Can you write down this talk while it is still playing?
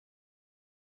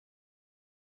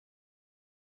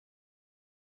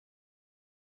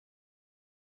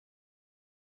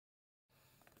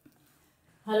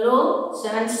Hello,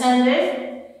 7th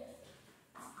standard.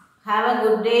 Have a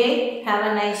good day. Have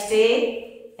a nice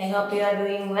day. I hope you are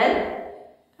doing well.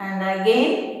 And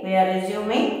again, we are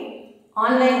resuming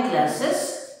online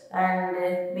classes.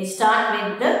 And we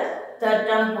start with the third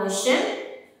term portion.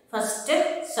 First,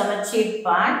 sum achieved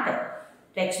part.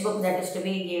 Textbook that is to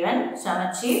be given. Sum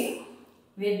achieved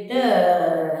with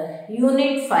the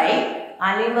Unit 5.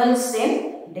 Animals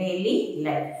in Daily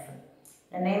Life.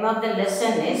 The name of the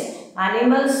lesson is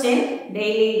Animals in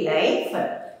Daily Life,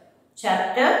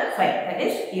 Chapter 5, that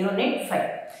is Unit 5.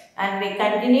 And we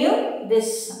continue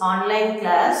this online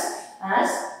class as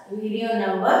video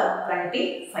number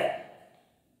 25.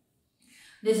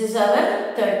 This is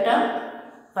our third term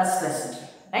first lesson,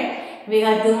 right? We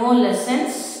have two more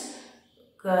lessons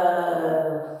for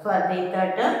the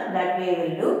third term that we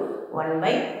will do one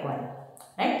by one,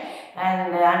 right?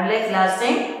 And unlike last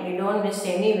time, we don't miss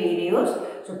any videos.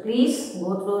 So please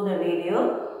go through the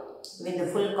video with the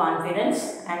full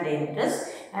confidence and interest.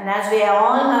 And as we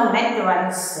all have met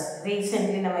once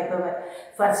recently,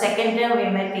 for second term we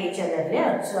met each other.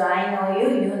 Yeah? So I know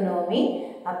you, you know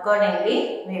me.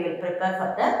 Accordingly, we will prepare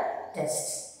for the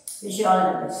test. Wish you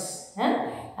all the best.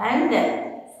 And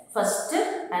first,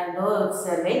 and though it's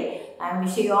late, I am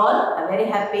wishing you all a very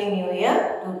happy New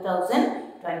Year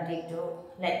 2022.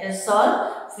 Let us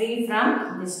all free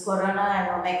from this corona and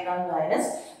Omicron virus,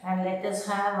 and let us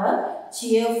have a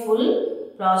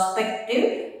cheerful,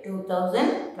 prospective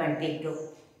 2022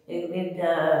 with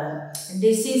the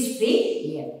disease-free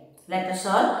year. Let us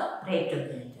all pray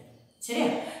together.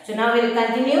 So now we will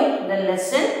continue the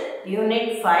lesson,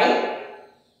 Unit 5,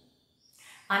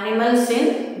 Animals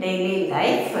in Daily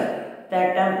Life,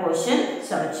 third term portion,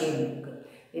 sum achieved.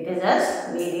 It is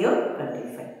as video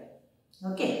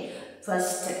 25. Okay.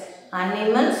 First,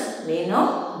 animals, we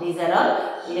know these are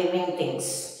all living things.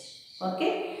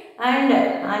 Okay. And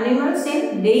animals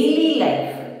in daily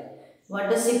life. What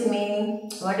does it mean?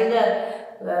 What is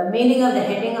the meaning of the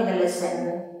heading of the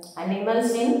lesson?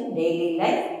 Animals in daily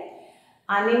life.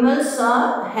 Animals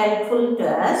are helpful to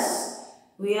us.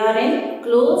 We are in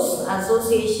close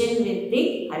association with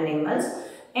the animals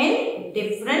in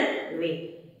different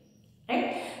way.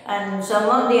 Right? And some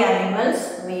of the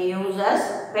animals we use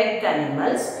as pet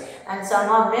animals, and some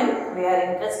of them we are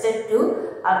interested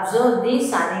to observe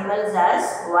these animals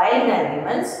as wild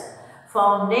animals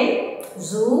found in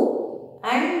zoo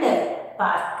and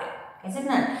park. Isn't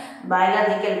it?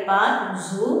 Biological park,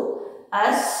 zoo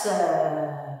as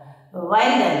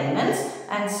wild animals,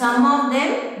 and some of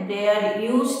them they are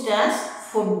used as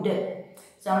food.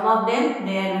 Some of them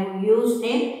they are used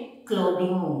in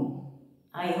clothing.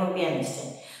 I hope you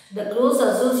understand. The close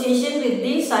association with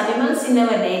these animals in our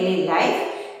daily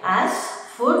life as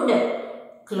food,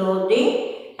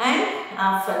 clothing, and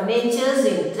of nature's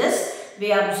interest,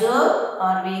 we observe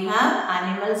or we have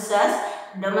animals as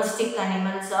domestic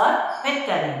animals or pet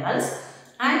animals,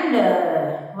 and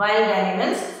wild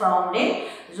animals found in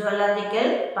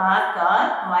zoological park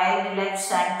or wildlife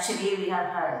sanctuary we have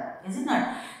heard, isn't it?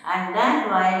 And that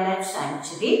wildlife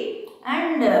sanctuary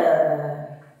and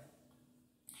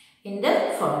in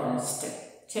the forest.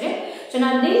 So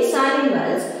now these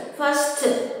animals, first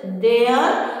they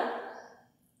are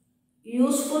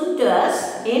useful to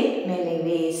us in many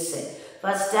ways.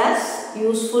 First as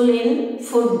useful in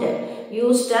food,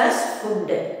 used as food.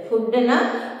 Food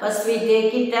na, first we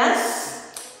take it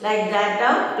as like that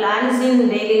of plants in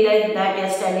daily life that you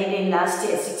studied in last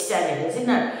year 6th standard, isn't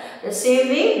it? The same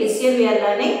way this year we are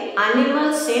learning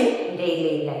animals in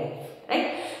daily life,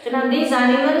 right? So now these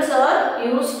animals are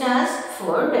used as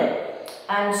food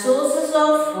and sources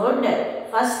of food.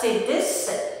 First it is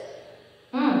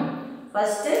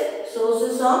first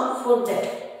sources of food.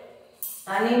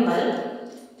 Animal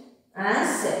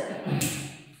as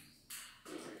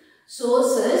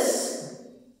sources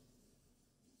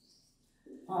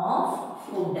of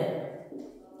food.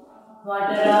 What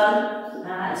are all?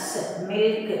 As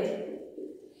milk.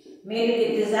 Milk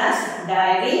it is as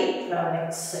dairy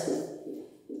products.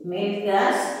 Milk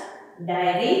as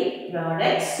dairy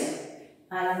products,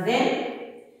 and then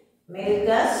milk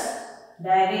as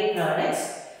dairy products,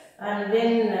 and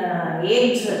then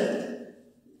eggs,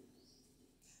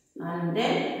 and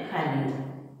then honey.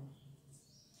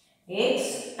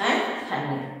 Eggs and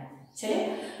honey.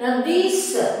 Now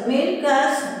these milk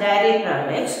as dairy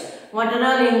products, what are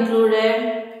all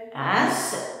included?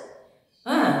 As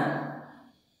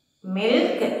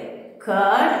milk,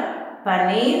 curd,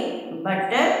 paneer,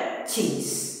 butter,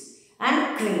 cheese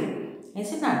and cream,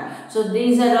 isn't it? So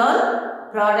these are all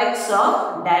products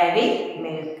of dairy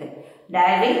milk.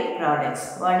 Dairy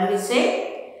products. What do we say?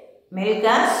 Milk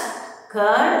as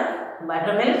curd,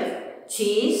 buttermilk,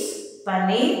 cheese,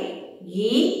 paneer,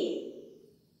 ghee,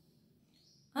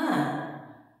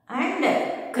 and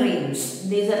creams.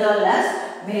 These are all as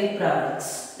milk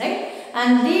products, right?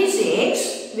 And these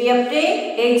eggs, we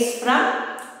obtain eggs from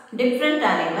different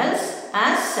animals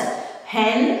as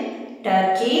hen,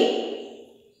 turkey.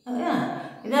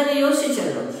 These are the usage.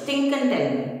 Think and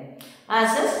tell me.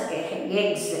 As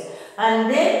eggs. And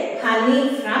then honey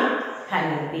from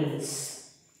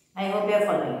honeybees. I hope you are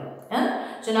following.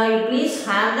 So now you please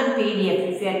have the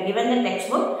PDF. If you are given the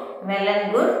textbook, well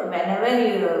and good. Whenever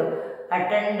you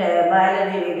attend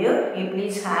biology video, you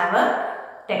please have a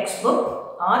textbook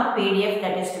or PDF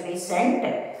that is to be sent,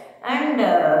 and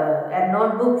a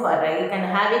notebook for you can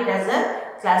have it as a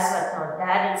classwork note.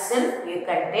 There itself you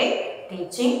can take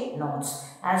teaching notes.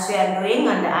 As we are doing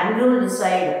on the unruled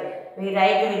side, we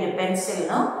write with the pencil,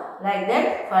 no? Like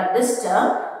that, for this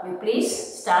term, you please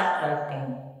start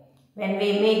writing. When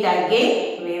we meet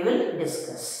again, we will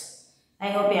discuss. I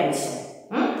hope you understand.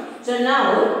 So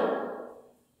now,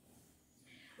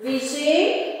 we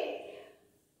say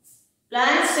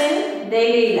plants in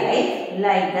daily life,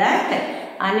 like that.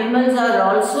 Animals are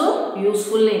also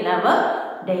useful in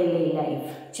our daily life.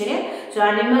 So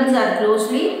animals are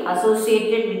closely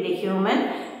associated with the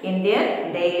human in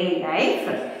their daily life,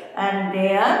 and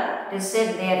they are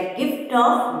a gift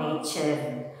of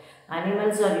nature.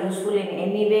 Animals are useful in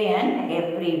any way and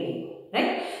every way,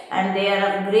 right? And they are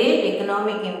of great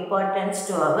economic importance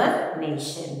to our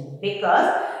nation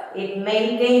because it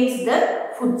maintains the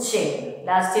food chain.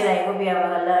 Last year I hope you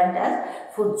have learned as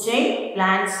food chain.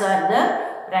 Plants are the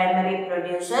primary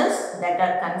producers that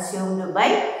are consumed by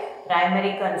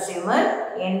primary consumer,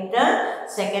 in turn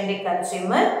secondary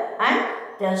consumer, and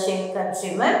tertiary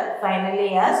consumer,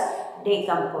 finally as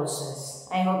decomposers.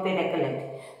 I hope you recollect.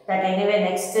 That anyway,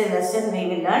 next lesson we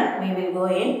will learn, we will go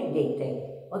in detail.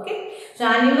 Okay. So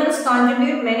animals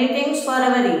contribute many things for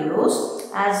our use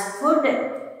as food,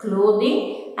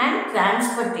 clothing and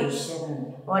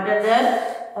transportation. What are the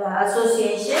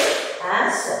associations?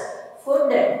 As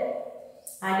food,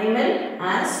 animal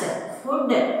as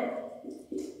food,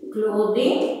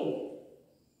 clothing,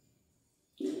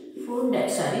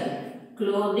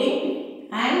 clothing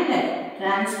and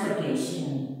transportation.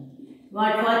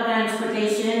 What for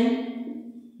transportation?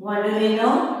 What do we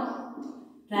know?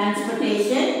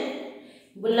 Transportation.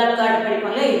 Bullock cart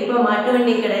padipanga ipo maatu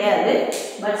vandi kedaiyadhu,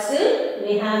 but still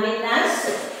we have it as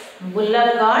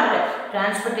bullock cart.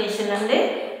 Transportation and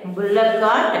bullock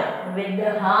cart with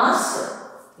the horse.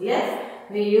 Yes,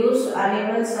 we use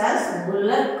animals as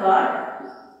bullock cart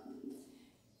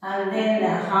and then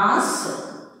the horse.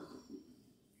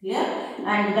 Yeah,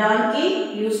 and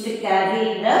donkey used to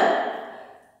carry the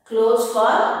clothes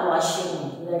for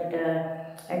washing. That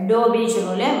Dobby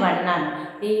Vannan.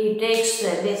 He takes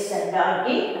this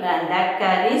donkey and that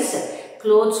carries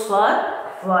clothes for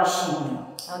washing.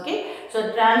 Okay.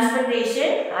 So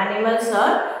transportation, animals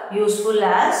are useful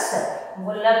as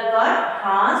bullock cart,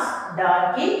 horse,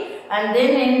 donkey, and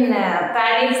then in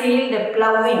paddy field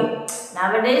ploughing.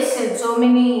 Nowadays so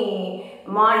many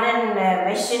modern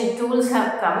machine tools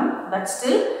have come, but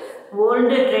still old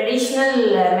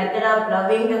traditional method of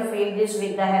ploughing the field is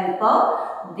with the help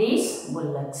of these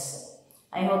bullocks.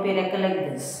 I hope you recollect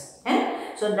this.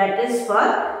 So that is for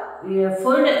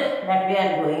food that we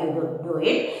are going to do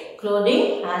it.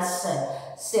 Clothing as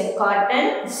say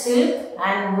cotton, silk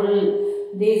and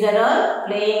wool. These are all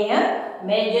playing a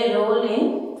major role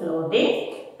in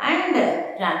clothing and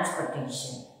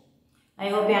transportation. I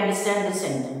hope you understand the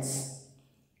sentence.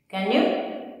 Can you?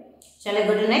 Shall I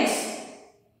go to next?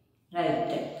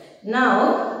 Right.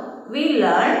 Now, we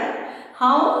learned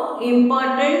how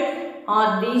important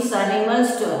are these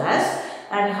animals to us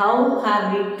and how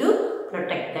have we to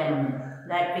protect them.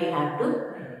 That we have to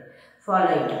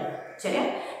follow it.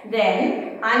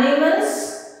 Then, animal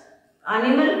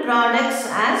products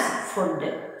as food.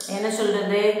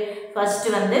 First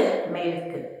one,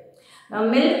 milk. Now,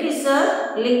 milk is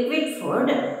a liquid food,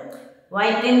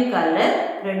 white in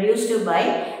color, produced by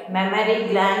mammary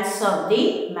glands of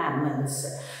the mammals.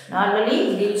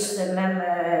 Normally, these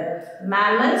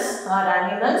mammals or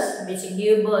animals which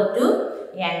give birth to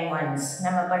young ones.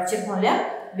 Nama padichirukkom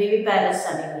viviparous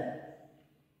animal.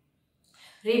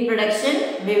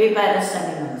 Reproduction, viviparous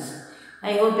animals.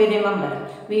 I hope you remember.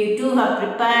 We too have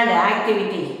prepared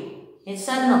activity. Yes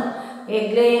or no?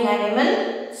 Egg-laying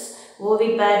animals,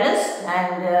 oviparous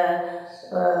and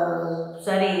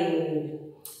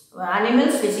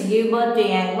animals which give birth to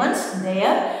young ones, they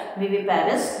are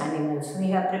viviparous animals. We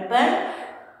have prepared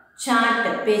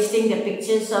chart pasting the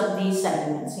pictures of these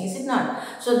animals, is it not?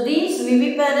 So these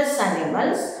viviparous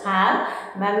animals have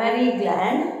mammary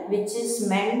gland which is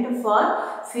meant for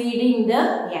feeding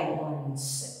the young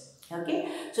ones. Okay,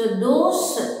 so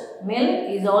those milk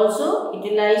is also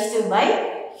utilized by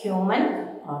human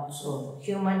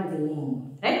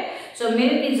being, right? So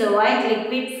milk is a white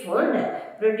liquid food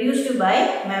produced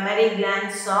by mammary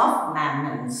glands of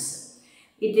mammals.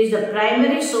 It is the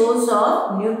primary source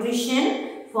of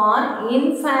nutrition for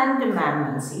infant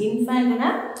mammals. Infant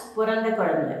na poranda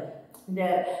kodanda.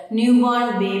 The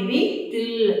newborn baby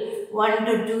till 1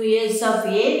 to 2 years of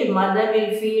age, mother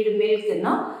will feed milk,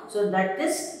 no? So that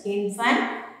is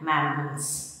infant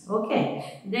mammals.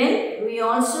 Okay. Then we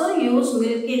also use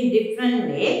milk in different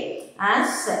way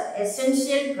as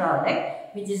essential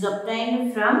product which is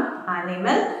obtained from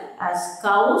animal as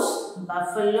cows,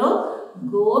 buffalo,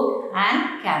 goat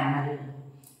and camel.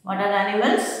 What are the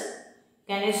animals?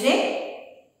 Can you say?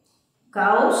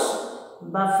 Cows,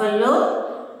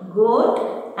 buffalo,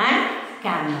 goat and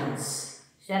camels.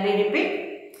 Shall we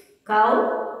repeat? Cow,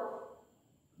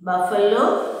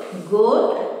 buffalo,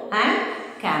 goat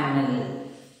and camel.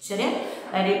 Shall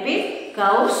I repeat?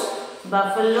 Cows,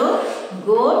 buffalo,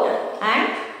 goat and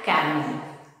camel.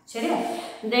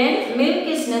 Then milk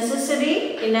is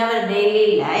necessary in our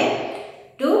daily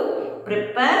life to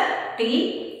prepare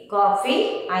tea,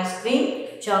 coffee, ice cream,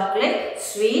 chocolate,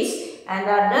 sweets and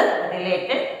other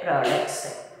related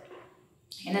products.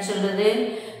 In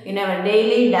our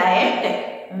daily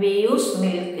diet we use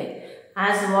milk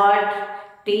as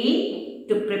what? Tea,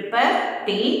 to prepare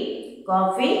tea,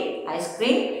 coffee, ice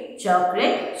cream,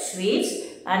 chocolate, sweets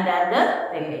and other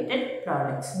related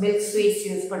products. Milk sweets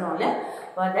use for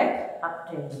that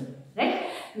uptake,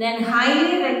 right? Then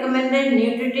highly recommended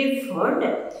nutritive food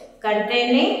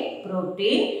containing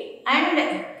protein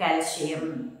and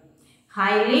calcium.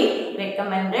 Highly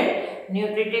recommended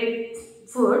nutritive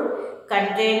food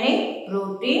containing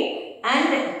protein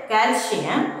and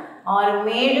calcium are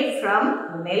made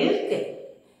from milk.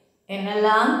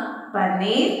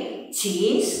 Paneer,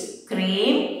 cheese,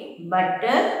 cream,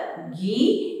 butter,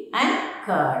 ghee and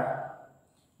curd.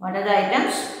 What are the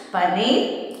items?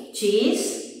 Paneer,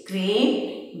 cheese,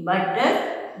 cream,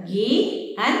 butter,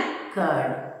 ghee and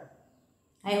curd.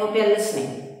 I hope you are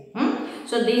listening.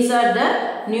 So these are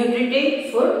the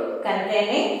nutritive food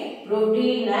containing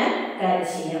protein and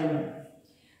calcium.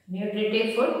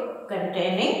 Nutritive food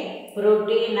containing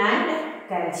protein and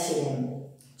calcium.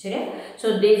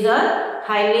 So these are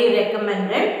highly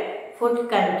recommended food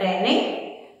containing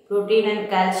protein and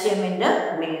calcium in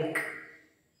the milk.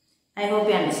 I hope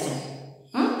you understand.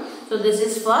 So this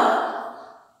is for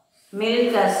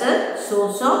milk as a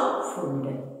source of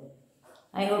food.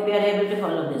 I hope you are able to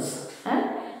follow this.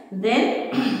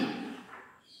 Then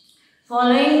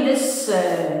following this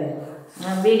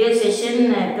video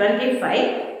session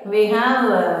 25, we have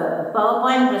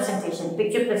PowerPoint presentation,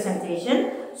 picture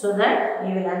presentation, so that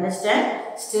you will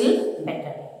understand still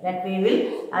better. That we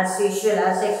will, as usual,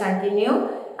 as I continue,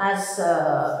 as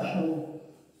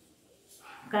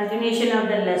continuation of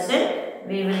the lesson,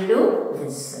 we will do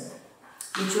this.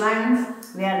 Which one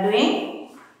we are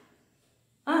doing?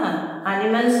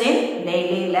 Animals in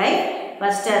daily life.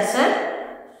 First as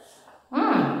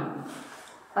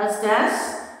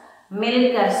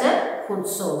milk as a food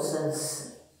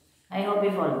sources. I hope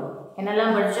you follow.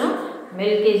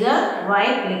 Milk is a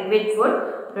white liquid food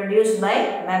produced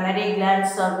by mammary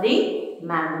glands of the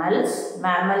mammals.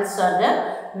 Mammals are the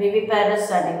viviparous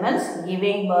animals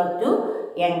giving birth to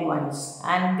young ones.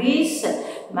 And these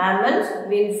mammals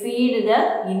will feed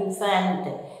the infant.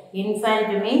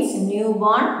 Infant means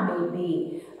newborn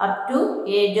baby. Up to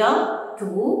age of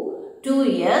 2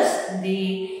 years,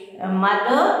 the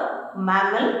mother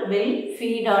mammal will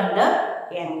feed on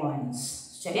the young ones.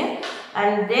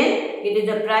 And then it is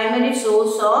the primary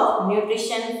source of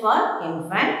nutrition for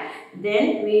infant.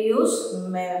 Then we use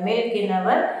milk in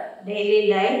our daily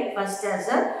life first as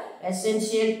a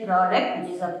essential product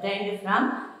which is obtained from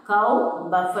cow,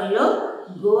 buffalo,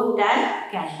 goat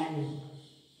and camel.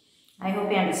 I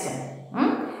hope you understand.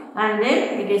 And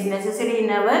then it is necessary in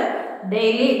our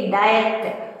daily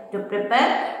diet to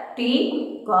prepare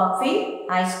tea, coffee,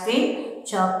 ice cream,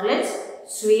 chocolates,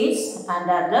 sweets and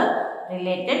other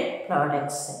related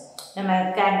products.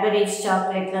 Cadbury's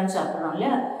chocolate and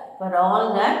for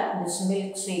all that this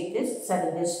milk is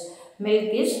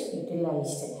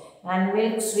utilized, and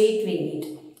milk sweet we eat,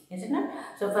 isn't it?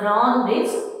 So for all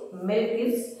this, milk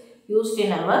is used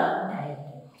in our diet.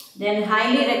 Then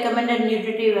highly recommended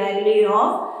nutritive value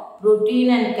of protein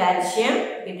and calcium,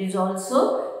 it is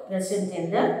also present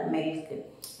in the milk,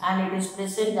 and it is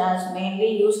present as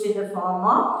mainly used in the form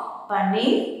of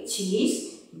paneer,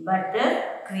 cheese, butter,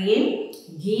 cream,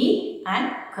 ghee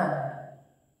and curd.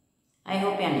 I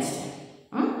hope you understand.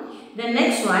 The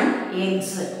next one,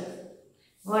 eggs.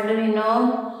 What do we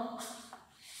know?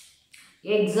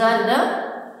 Eggs are the,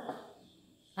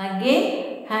 again,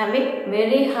 having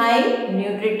very high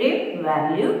nutritive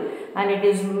value, and it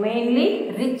is mainly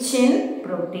rich in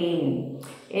protein.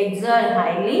 Eggs are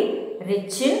highly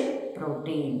rich in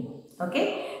protein. Okay,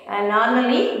 and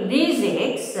normally these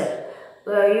eggs,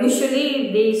 usually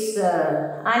these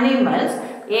animals,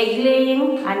 egg-laying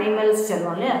animals,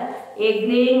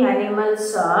 egg-laying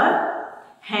animals are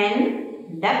hen,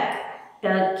 duck,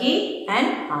 turkey, and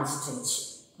ostrich.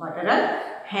 What are all?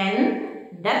 Hen,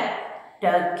 duck,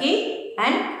 turkey,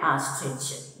 and ostrich.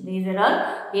 These are all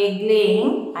egg-laying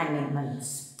animals,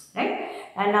 right?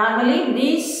 And normally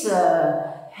these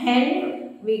hen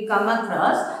we come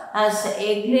across as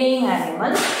egg-laying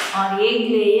animals or egg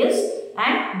layers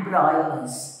and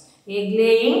broilers.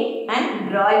 Egg-laying and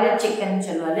broiler chicken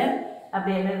சொல்லுவாங்க.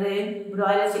 அப்படி என்னது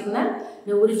broiler chicken?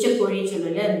 The உரிச்ச கோழி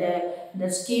சொல்லுவாங்க. The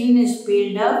skin is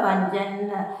peeled off and then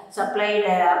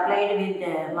applied with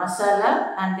masala,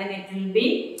 and then it will be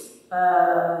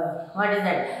what is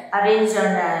that? Arranged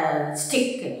on a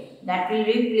stick. That will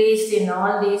be placed in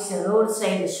all these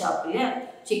roadside shop.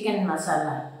 Chicken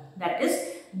masala. That is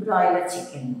broiler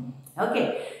chicken. Okay,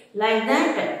 like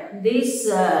that, these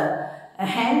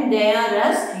hen, they are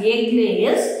as egg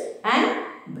layers and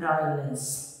broilers.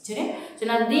 So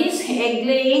now these egg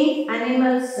laying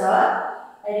animals are,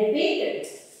 I repeat,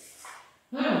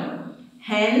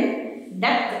 hen,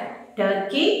 duck,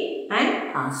 turkey, and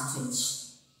ostrich.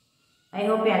 I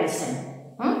hope you understand.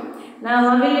 Now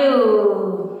how will you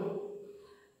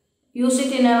use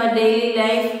it in our daily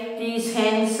life? These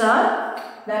hens are,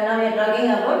 now we are talking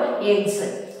about eggs.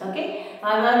 Okay,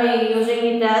 how are we using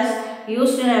it as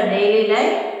used in our daily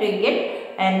life to get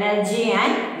energy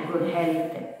and good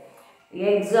health?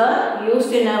 Eggs are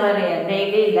used in our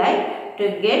daily life to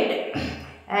get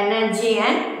energy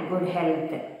and good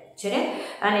health.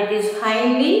 And it is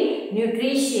highly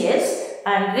nutritious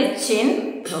and rich in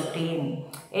protein.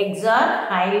 Eggs are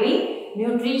highly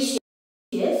nutritious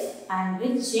and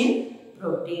rich in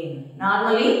protein.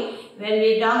 Normally, when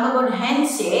we talk about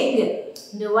hen's egg,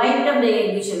 the white of the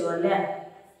egg is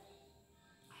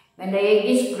when the egg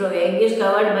is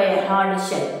covered by a hard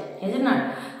shell, is it not?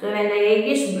 So when the egg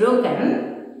is broken,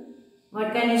 what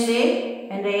can you say?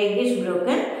 When the egg is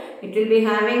broken, it will be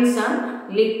having some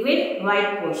liquid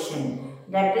white portion.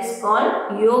 That is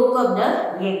called yolk of the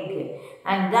egg,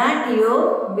 and that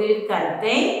yolk will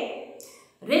contain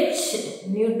rich,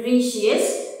 nutritious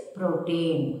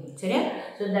protein. So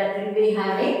that will be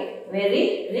having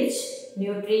very rich,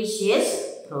 nutritious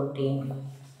protein.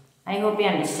 I hope you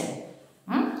understand.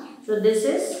 So this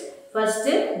is first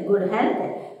good health,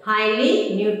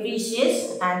 highly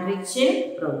nutritious and rich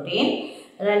in protein.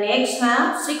 The eggs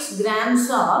have 6 grams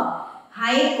of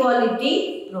high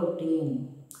quality protein.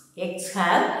 Eggs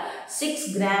have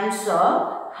 6 grams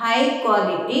of high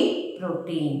quality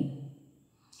protein.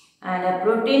 And a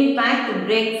protein packed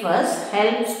breakfast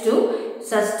helps to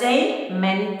sustain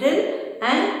mental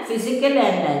and physical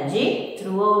energy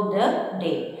throughout the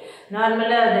day.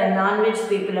 Normally, the non-veg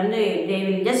people, they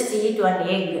will just eat one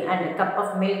egg and a cup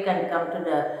of milk and come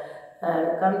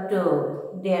to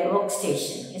their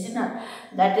workstation, is it not?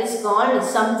 That is called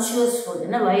sumptuous food.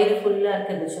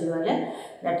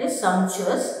 That is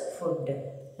sumptuous food,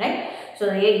 right? So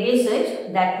the egg is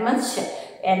that much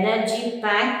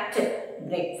energy-packed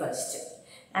breakfast,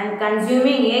 and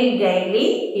consuming egg daily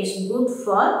is good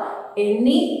for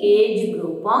any age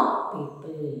group of people.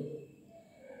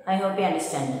 I hope you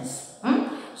understand this.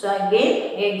 So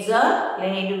again, eggs are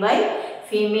laid by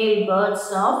female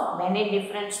birds of many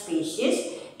different species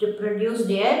to produce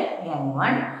their young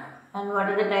one. And what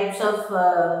are the types of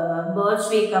birds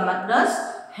we come across?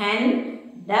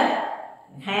 Hen, duck,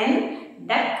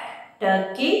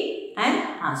 turkey, and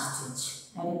ostrich.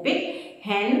 I repeat,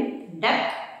 hen,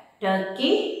 duck,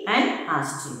 turkey, and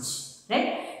ostrich. Right?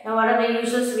 Now what are the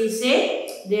uses we say?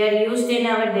 They are used in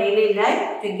our daily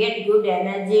life to get good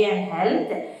energy and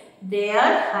health. They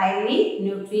are highly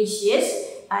nutritious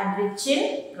and rich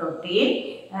in protein,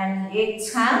 and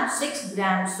eggs have 6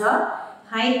 grams of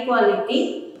high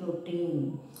quality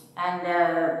protein. And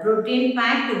protein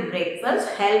packed breakfast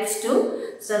helps to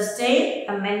sustain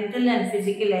a mental and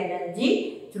physical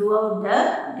energy throughout the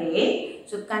day.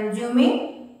 So consuming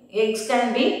eggs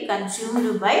can be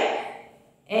consumed by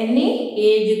any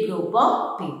age group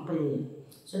of people.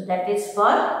 So that is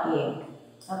for egg.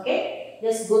 Okay,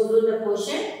 just go through the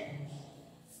portion.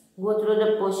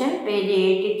 Page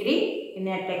 83 in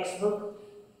a textbook.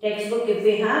 Textbook if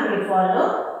we have, we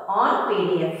follow on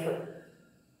PDF.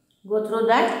 Go through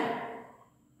that.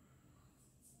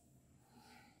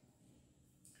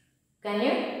 Can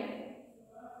you?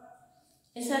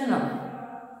 Yes or no?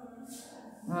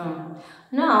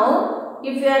 Now,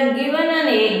 if you are given an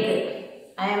egg,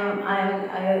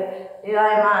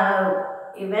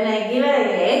 when I give an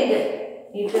egg,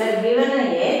 if you are given an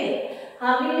egg,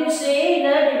 how will you say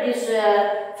that it is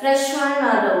a fresh one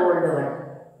or the old one?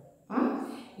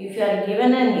 If you are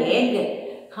given an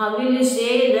egg, how will you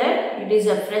say that it is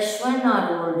a fresh one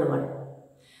or old one?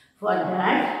 For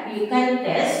that, you can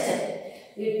test.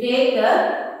 You take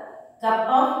a cup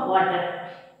of water.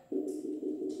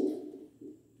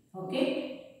 Okay?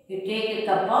 You take a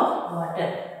cup of water.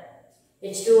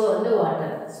 H2O on the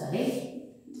water. Sorry.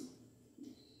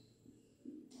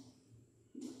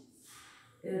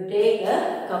 You take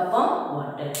a cup of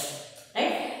water.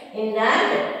 Right? In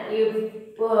that, you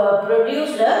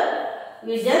produce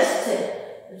you just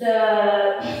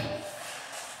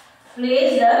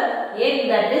place the egg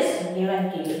that is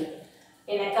given to you.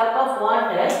 In a cup of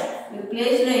water, you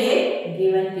place the egg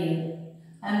given to you.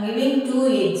 I am giving 2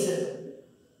 eggs.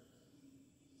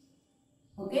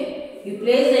 Okay? You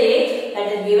place the egg that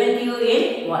is given to you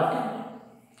in water.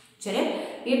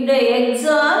 If the eggs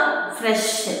are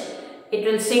fresh, it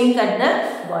will sink at the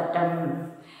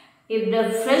bottom. If the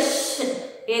fresh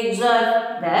eggs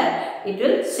are there, it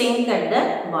will sink at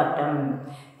the bottom.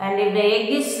 And if the egg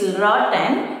is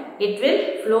rotten, it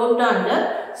will float on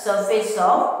the surface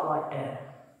of water.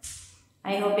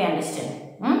 I hope you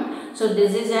understand. So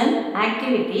this is an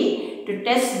activity to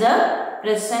test the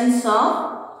presence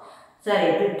of,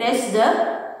 to test the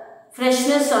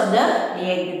freshness of the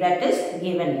egg that is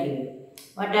given to you.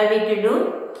 What are we to do?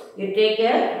 You take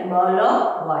a bowl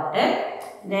of water,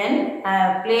 then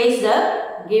place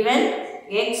the given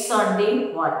eggs on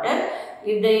the water.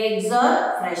 If the eggs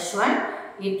are fresh one,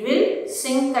 it will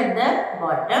sink at the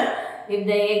bottom. If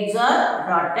the eggs are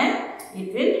rotten,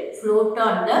 it will float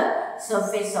on the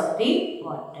surface of the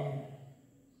water.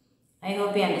 I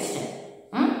hope you understand.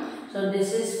 So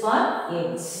this is for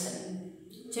eggs.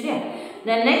 The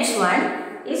next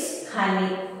one is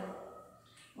honey.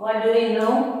 What do we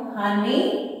know?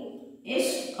 Honey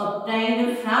is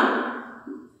obtained from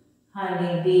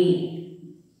honeybee.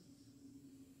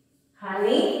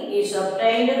 Honey is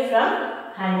obtained from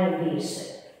honeybees.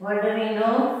 What do we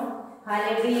know?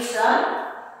 Honeybees are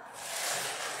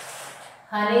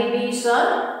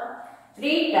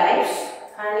 3 types.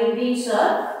 Honeybees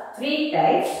are 3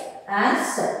 types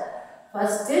as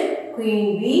first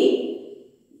queen bee,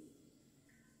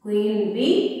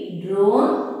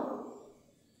 drone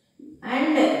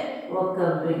and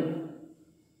worker bee.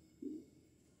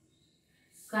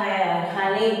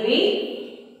 Honeybee,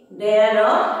 there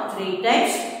are 3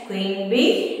 types: queen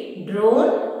bee,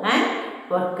 drone and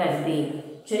worker bee.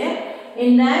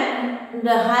 In that,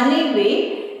 the honeybee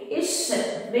is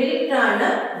built on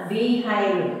a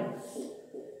beehive.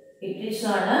 It is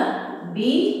on a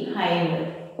beehive.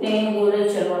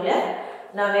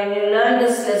 Now when you learn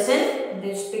this lesson,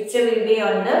 this picture will be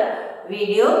on the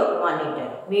video monitor,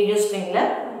 video screen.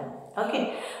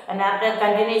 Okay. And after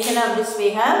continuation of this, we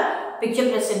have picture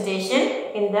presentation.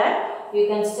 In that, you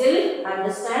can still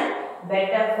understand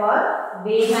better for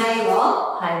beehive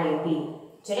or honeybee.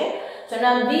 So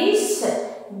now this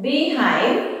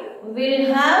beehive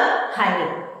will have honey.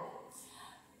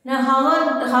 Now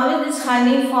how is this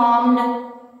honey formed?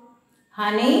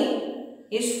 Honey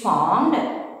is formed.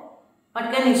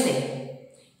 What can you say?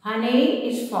 Honey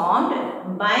is formed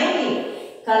by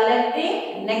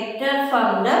collecting nectar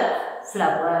from the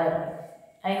flower.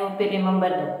 I hope you remember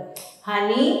that.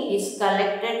 Honey is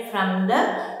collected from the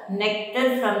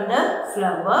nectar from the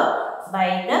flower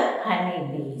by the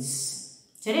honeybees.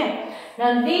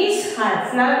 Now these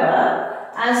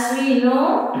flower, as we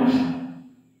know,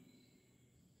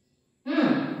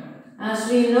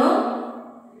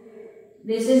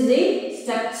 this is the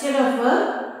structure of a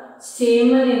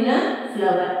stamen in a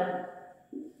flower.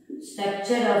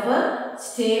 Structure of a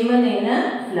stamen in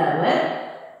a flower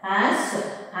as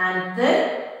anther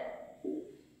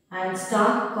and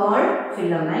stalk called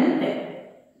filament.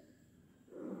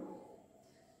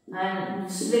 And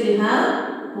this will have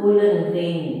pollen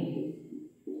grain.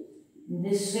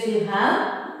 This will have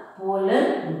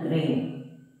pollen grain.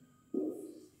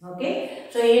 Okay.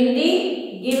 So in the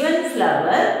given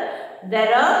flower,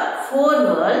 there are 4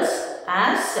 whorls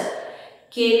as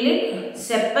calyx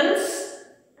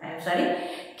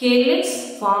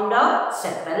formed of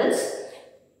sepals,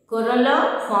 corolla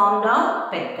formed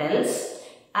of petals,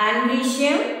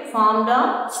 androecium formed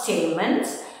of stamens,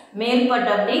 male part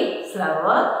of the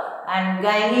flower, and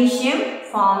gynoecium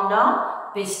formed of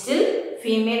pistil,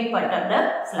 female part of the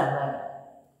flower.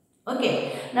 Okay.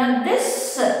 Now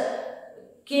this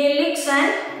calyx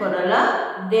and corolla,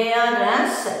 they are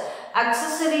as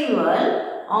accessory whorl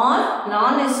or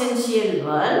non-essential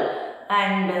whorl,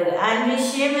 and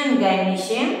androecium and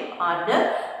gynoecium are the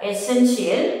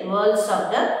essential whorls of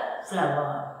the flower.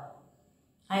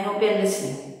 I hope you are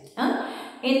listening.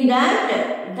 In that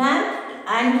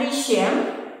androecium,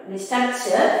 the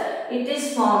structure, it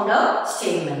is formed of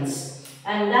stamens,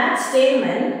 and that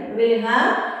stamen will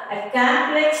have a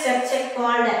cap-like structure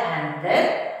called anther,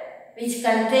 which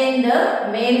contain the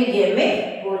male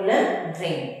gamete pollen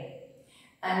grain,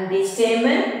 and the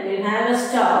stamen will have a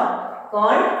stalk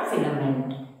called filament.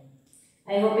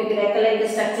 I hope you can recollect the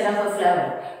structure of a flower.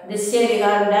 This year you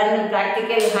have done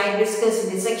practical hibiscus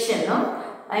dissection, no?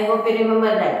 I hope you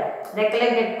remember that.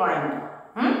 Recollect that point.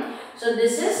 So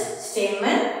this is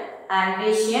stamen,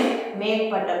 androecium,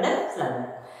 main part of the flower.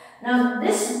 Now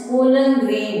this pollen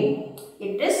grain,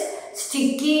 it is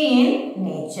sticky in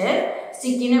nature.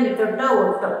 Sticky in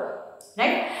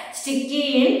right? Sticky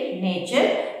in nature,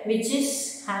 which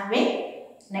is having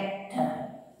nectar.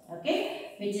 Okay,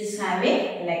 which is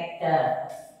having nectar,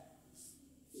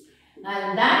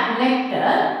 and that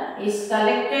nectar is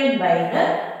collected by the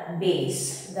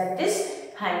bees, that is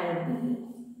honeybee.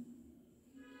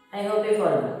 I hope you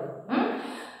follow.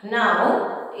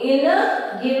 Now, in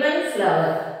a given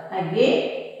flower, again,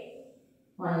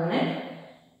 1 minute,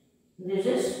 this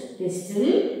is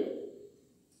pistil,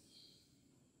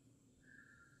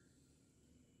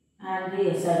 and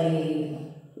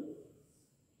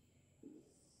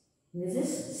this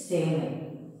is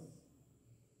stamen.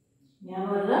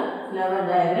 Remember the flower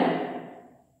diagram.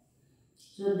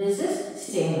 So this is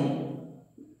stamen.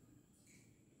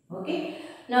 Okay.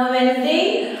 Now when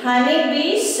the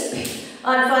honeybees,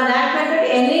 or for that matter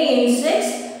any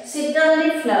insects, sit on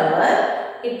the flower,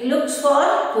 it looks for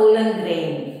pollen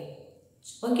grain.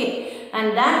 Okay.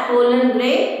 And that pollen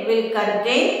grain will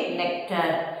contain nectar,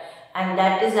 and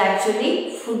that is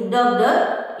actually food of the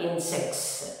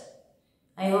insects.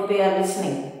 I hope you are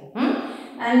listening.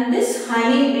 And this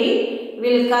honeybee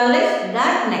will collect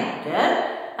that nectar,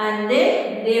 and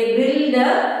then they build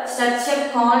a structure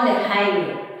called a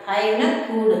hive. Hive na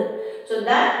kood. So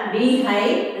that bee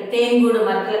hive, the teen good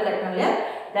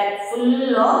that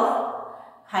full of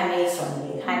honey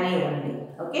only.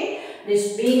 Okay.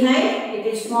 This bee hive, it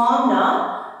is formed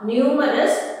of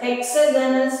numerous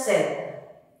hexagonal cells.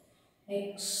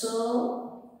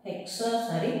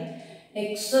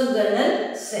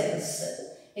 Hexagonal cells.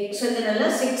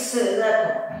 Hexagonal 6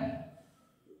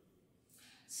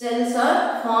 cells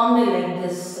are formed like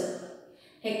this.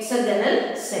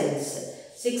 Hexagonal cells.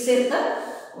 6 is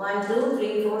 1, 2,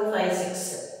 3, 4, 5,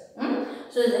 6.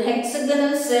 So the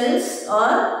hexagonal cells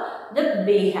are the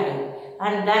beehive,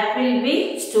 and that will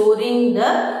be storing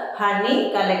the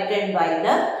honey collected by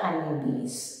the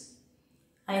honeybees.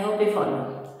 I hope you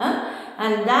follow.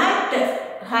 And that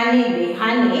honey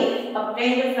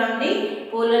obtained from the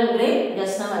pollen grain,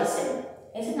 just now I said.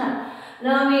 Is it not?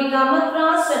 Now we come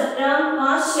across the term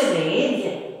pasturage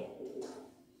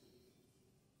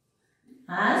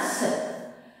as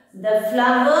the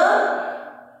flower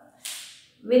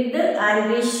with the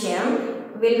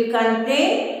androecium will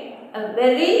contain a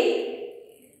very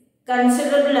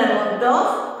considerable amount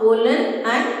of pollen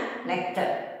and nectar.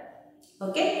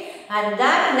 Okay. And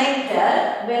that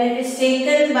nectar, when it is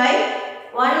taken by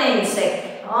one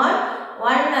insect or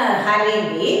one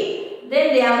honeybee,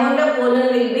 then the amount of pollen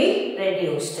will be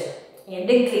reduced,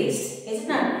 decreased. Is it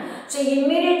not? So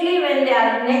immediately when the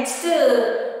next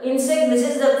insect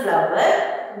visits the flower,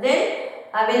 then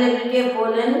availability of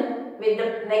pollen with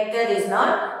the nectar is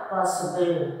not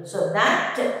possible. So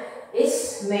that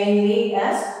is mainly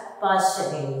as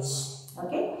pasturage.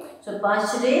 Okay. So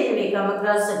pasturage, we come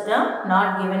across a term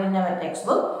not given in our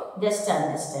textbook, just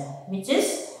understand, which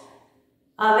is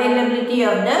availability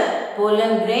of the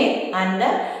pollen grain and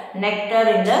the nectar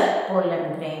in the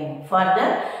pollen grain for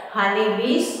the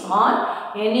honeybees or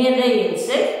any other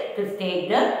insect to take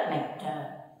the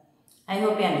nectar. I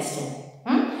hope you understand.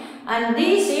 And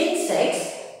these insects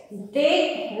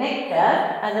take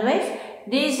nectar, otherwise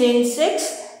these insects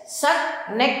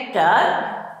suck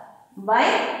nectar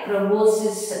by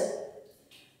proboscis.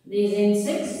 These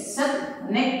insects suck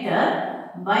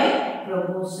nectar by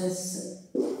proboscis.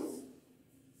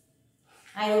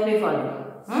 I hope you follow.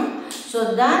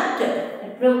 So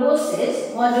that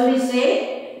proboscis, what do we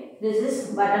say? This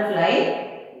is butterfly.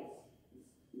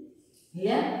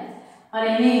 Here, or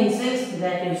any insects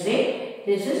that you say,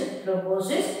 this is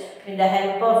proboscis, with the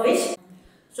help of which.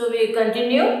 So we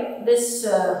continue this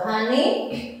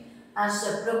honey as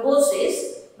a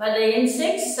proboscis, where the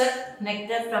insects suck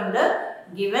nectar from the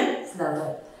given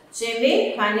flower. Same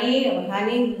way,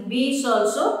 honey bees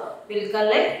also will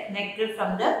collect nectar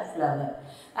from the flower.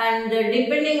 And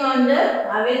depending on the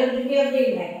availability of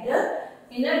the nectar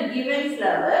in a given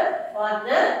flower for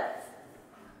the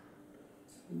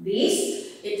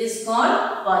bees, it is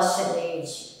called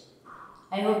pasturage.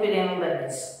 I hope you remember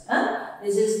this.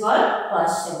 This is called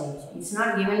pasturage. It's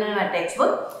not given in our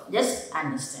textbook, just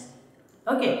understand.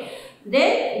 Okay.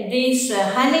 Then these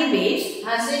honey bees,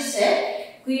 as I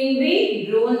said, queen bee,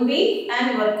 drone bee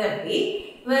and worker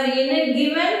bee, were in a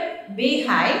given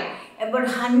beehive, about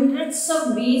hundreds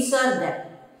of bees are there.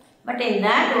 But in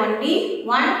that only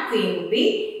one queen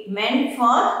bee meant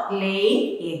for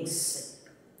laying eggs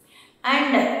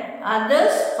and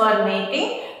others for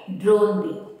mating drone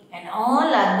bee. And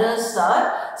all others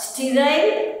are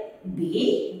sterile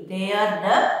bee, they are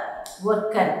the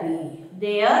worker bee.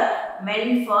 They are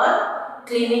meant for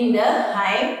cleaning the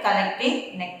hive,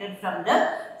 collecting nectar from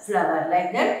the flower.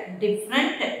 Like that,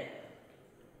 different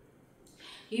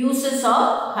uses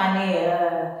of honey,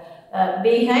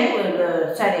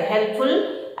 beehive,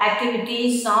 helpful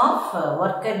activities of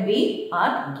worker bee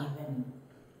are given.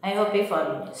 I hope you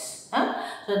follow this.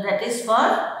 So that is for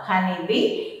honey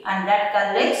bee, and that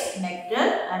collects nectar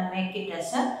and make it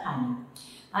as a honey.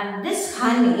 And this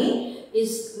honey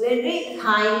is very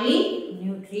highly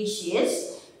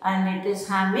nutritious and it is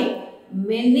having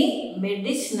many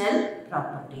medicinal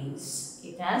properties.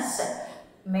 It has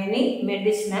many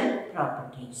medicinal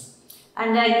properties.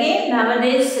 And again,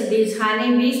 nowadays these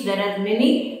honey bees, there are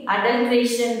many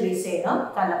adulteration, we say,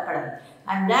 no, kalapadam.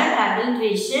 And that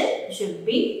adulteration should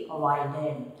be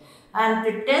avoided. And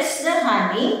to test the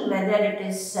honey, whether it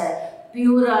is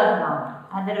pure or not.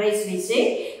 Otherwise, we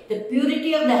say the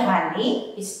purity of the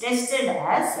honey is tested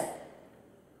as,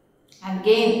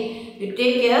 again, you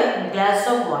take a glass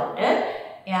of water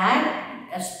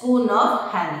and a spoon of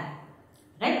honey,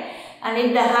 right? And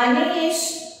if the honey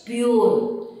is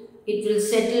pure, it will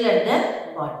settle at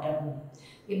the bottom.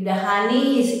 If the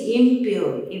honey is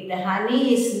impure, if the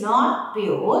honey is not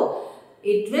pure,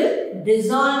 it will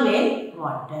dissolve in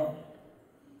water.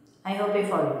 I hope you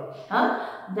follow.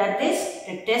 That is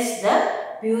to test the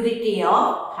purity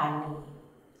of honey.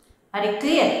 Are you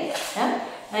clear?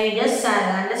 Now you just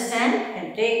understand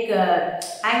and take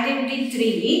activity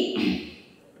 3.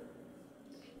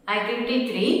 Activity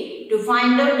 3. To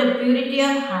find out the purity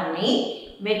of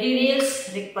honey, materials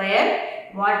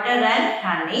required, water and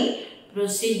honey.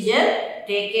 Procedure,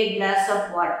 take a glass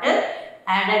of water,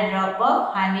 add a drop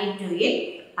of honey to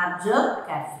it, observe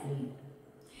carefully.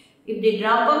 If the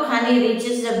drop of honey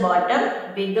reaches the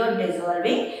bottom without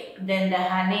dissolving, then the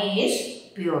honey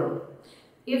is pure.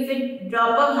 If a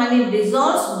drop of honey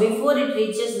dissolves before it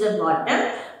reaches the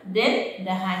bottom, then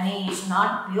the honey is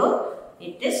not pure,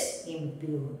 it is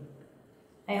impure.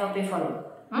 I hope you follow.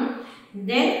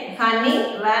 Then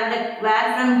honey,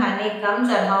 where from honey comes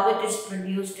or how it is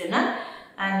produced,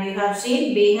 and you have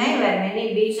seen beehive where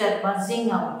many bees are buzzing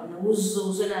out.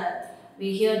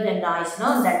 We hear the noise,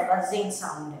 that buzzing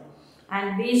sound.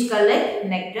 And bees collect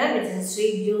nectar, which is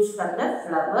sweet juice from the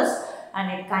flowers,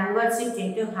 and it converts it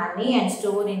into honey and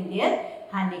store in their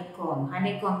honeycomb.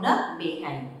 Honeycomb, the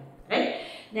beehive, right?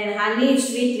 Then honey is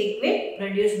sweet liquid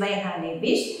produced by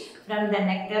honeybees from the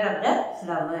nectar of the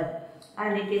flower,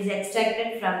 and it is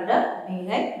extracted from the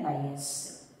beehive by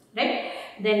us, right?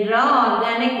 Then raw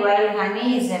organic wild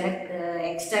honey is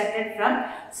extracted from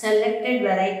selected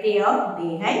variety of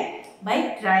beehive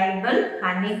by tribal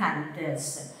honey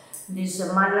hunters. This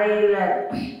Malay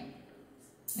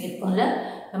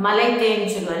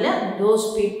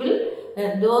those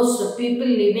people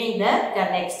living there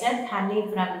can extract honey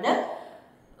from the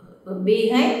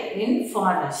beehive in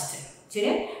forest.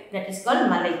 That is called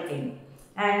Malay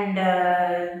and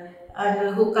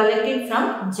who collect it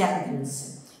from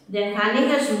jungles. Then honey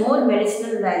has more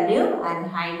medicinal value and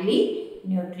highly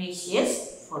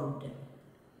nutritious food.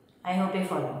 I hope you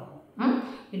follow.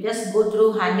 You just go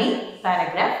through honey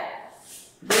paragraph.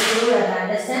 Go through and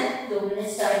understand. 2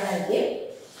 minutes time I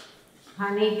give.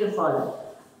 Honey to follow.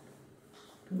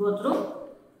 Go through.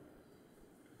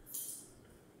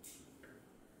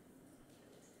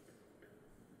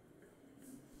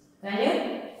 Can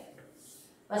you?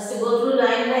 First go through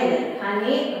line by line.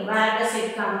 Honey, where does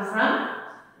it come from?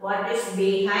 What is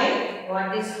beehive?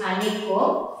 What is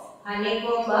honeycomb?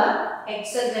 Honeycomb are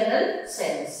hexagonal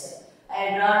cells. I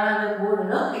have drawn on the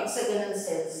board, hexagonal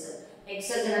cells.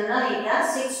 Hexagonal, it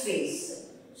has 6 phases.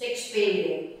 6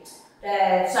 phases.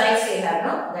 Size they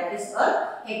have, that is called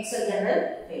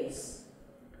hexagonal phase.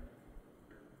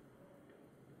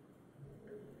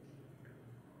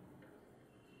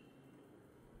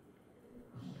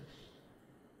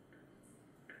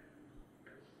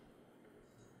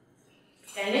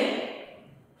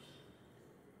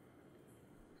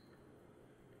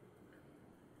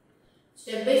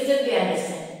 Step by step we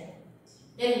understand.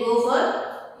 Then go for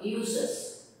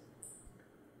uses.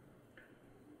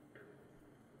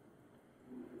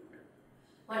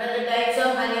 What are the types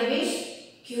of honeybees?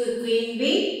 Queen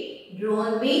bee,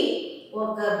 drone bee,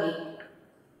 worker bee.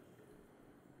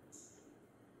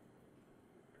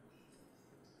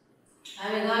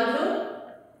 Have you gone through?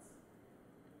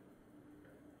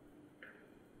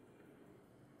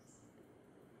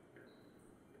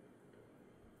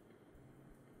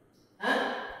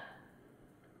 Huh?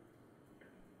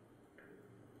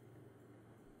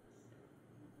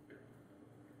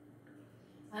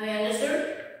 Have you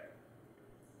understood?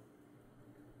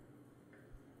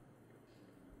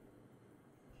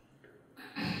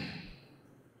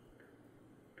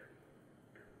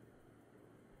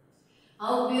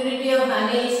 How purity of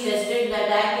honey is tested? That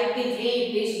activity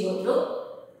 3, please go through.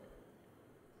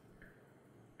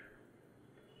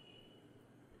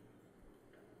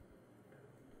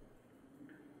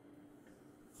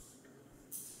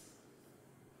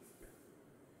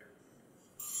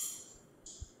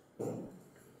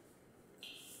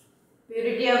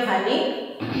 Purity of honey.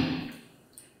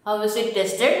 How is it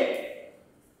tested?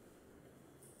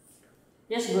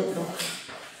 Just go through.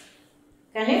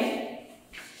 Can you?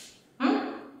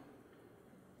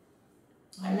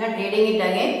 I am not reading it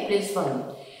again. Please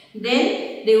follow.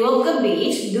 Then the worker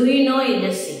bees. Do you know in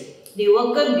the sea? The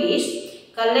worker bees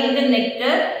collect the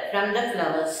nectar from the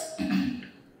flowers.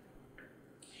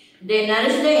 They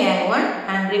nourish the young one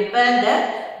and repair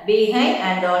the beehive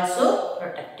and also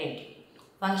protect it.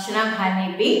 Function of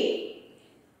honey bee.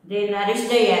 They nourish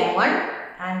the young one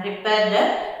and repair the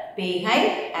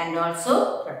beehive and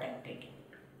also protect it.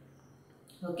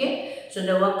 Okay. So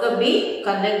the worker bee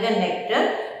collect the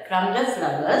nectar from the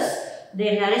flowers.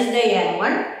 They nourish the young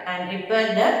one and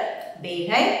repair the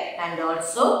beehive and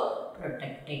also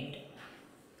protect it.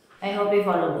 I hope you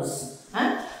follow this.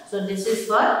 So this is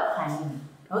for honey.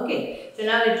 Okay. So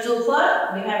now so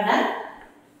far we have done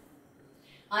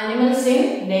animals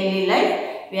in daily life.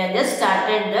 We have just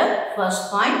started the first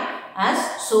point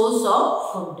as source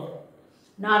of food.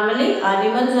 Normally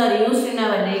animals are used in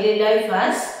our daily life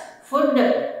as food,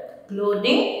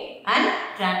 clothing and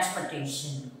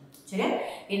transportation.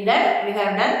 Okay? In that we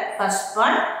have done first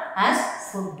part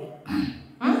as food.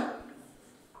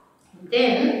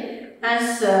 Then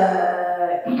as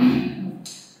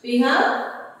we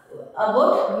have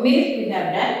about milk we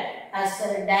have done as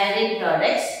dairy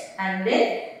products, and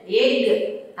then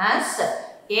egg as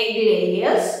egg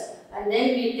layers, and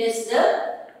then we test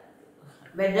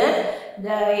whether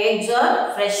the eggs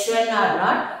are fresh one or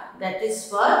not. That is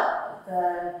for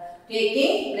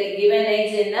taking the given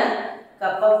eggs in a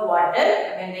cup of water.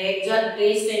 When the eggs are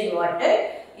placed in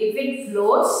water, if it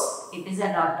floats, it is a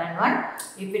rotten one.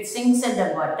 If it sinks at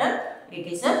the bottom, it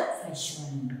is a fresh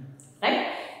one. Right?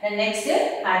 The next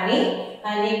is honey.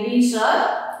 Honey bees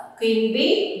are queen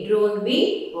bee, drone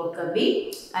bee, worker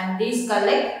bee, and these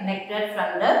collect nectar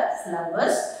from the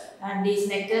flowers, and these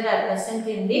nectar are present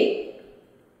in the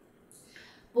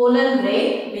pollen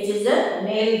grain, which is the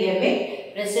male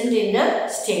gamete present in the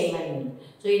stamen.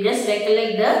 So you just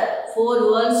recollect the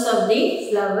 4 worlds of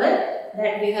the flower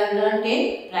that we have learnt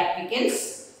in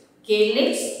practicals.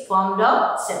 Calyx formed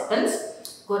of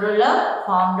sepals, corolla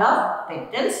formed of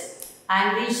petals,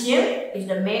 androecium is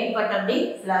the main part of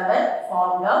the flower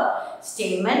formed of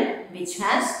stamen which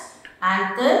has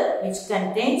anther which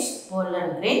contains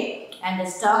pollen grain, and the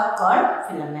stalk called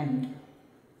filament.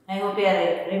 I hope you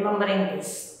are remembering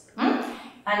this.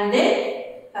 And then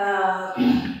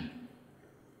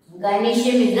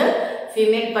gynoecium is the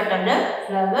female part of the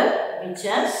flower which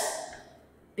has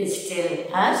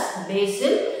pistil, has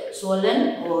basal,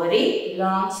 swollen ovary,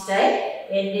 long style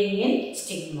ending in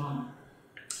stigma.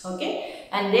 Okay,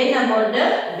 and then about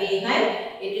the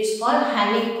beehive, it is called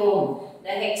honeycomb. The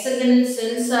hexagonal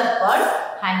cells are called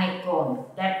honeycomb.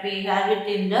 That we have it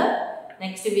in the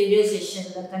next video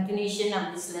session. The continuation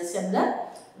of this lesson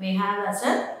we have as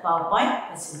a PowerPoint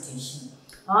presentation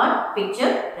or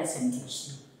picture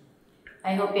presentation.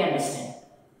 I hope you understand.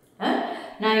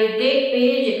 Now you take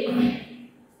page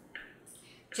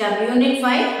Unit 5,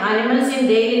 Animals in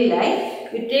Daily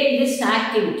Life. You take this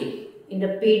activity in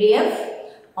the PDF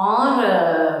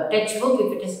or textbook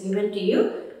if it is given to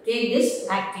you. Take this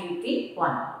activity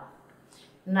 1.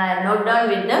 Now note down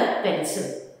with the pencil.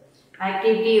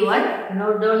 Activity 1,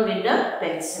 note down with the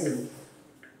pencil.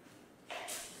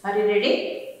 Are you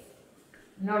ready?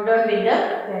 Note down with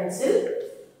the pencil.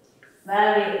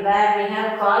 Where we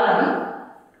have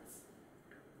column.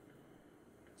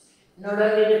 Note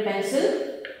down with the pencil.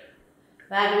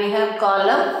 Where we have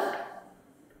column,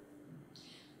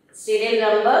 serial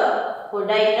number, food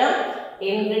item,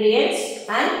 ingredients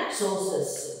and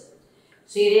sources.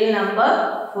 Serial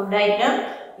number, food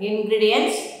item,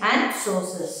 ingredients and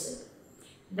sources.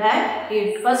 That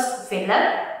you first fill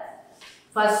up.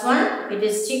 First one, it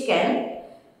is chicken.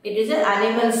 It is an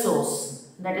animal source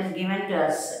that is given to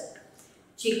us.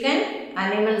 Chicken,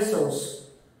 animal source.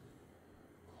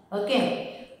 Okay.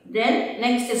 Then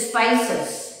next is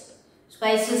spices.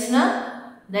 Spices na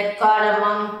that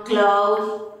cardamom,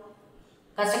 clove,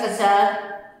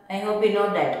 kasakasa. I hope you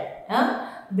know that.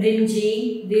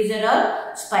 Brinji. These are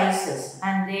all spices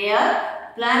and they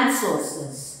are plant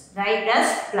sources. Write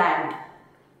as plant.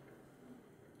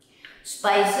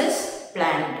 Spices,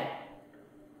 plant.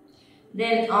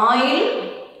 Then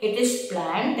oil, it is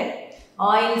plant.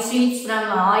 Oil seeds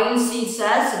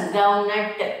as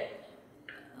groundnut.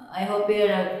 I hope you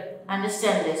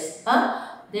understand this.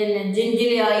 Then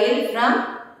ginger oil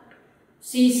from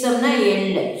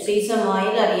sesame oil. Sesame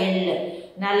oil or oil.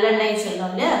 Nallanai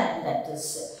sollunga, that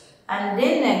is. And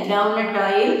then groundnut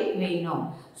oil we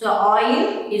know. So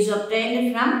oil is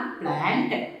obtained from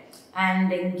plant.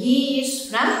 And ghee is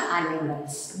from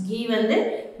animals. Ghee is the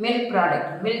milk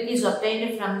product. Milk is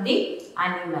obtained from the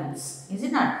animals. Is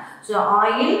it not? So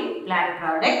oil, plant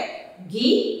product,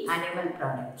 ghee, animal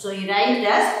product. So you write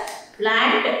as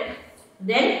plant,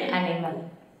 then animal.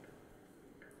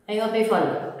 I hope you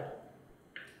follow.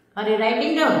 Are you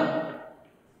writing down?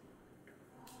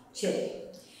 Sure.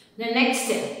 The next,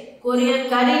 Korean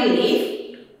curry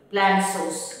leaf, plant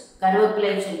source.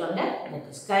 Karvapillai sollunga, that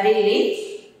is curry leaf,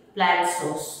 plant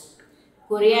source.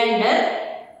 Coriander,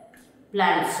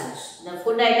 plant source. The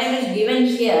food item is given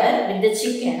here with the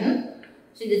chicken.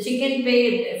 See, the chicken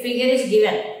figure is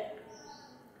given.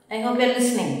 I hope you are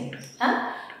listening.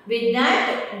 With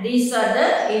that, these are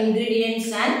the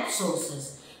ingredients and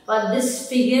sources. For this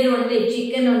figure only,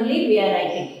 chicken only, we are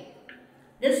writing.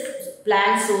 This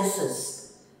plant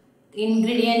sources.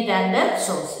 Ingredient and the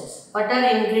sources. What are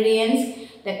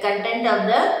ingredients? The content of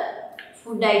the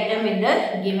food item in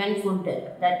the given food,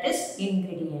 that is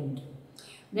ingredient.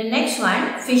 The next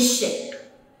one, fish.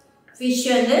 Fish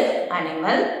is the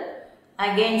animal.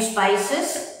 Again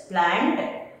spices, plant.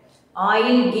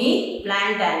 Oil, ghee,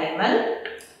 plant, animal.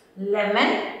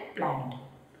 Lemon, plant.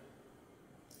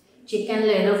 Chicken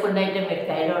leather food item,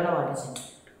 I don't know what is it.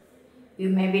 You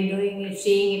may be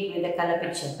seeing it with the color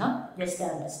picture, no? Just to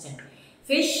understand.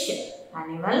 Fish,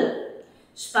 animal.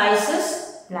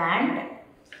 Spices, plant.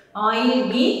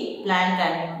 Oil, ghee, plant,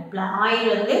 animal.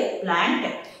 Oil on the plant,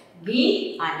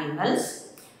 ghee,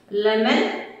 animals,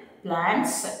 lemon,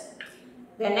 plants.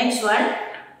 The next one,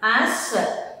 as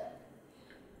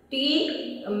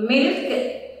tea, milk.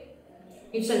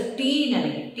 It's a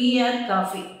tea or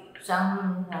coffee,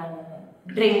 some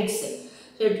drinks.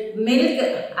 So milk,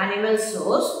 animal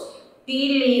source,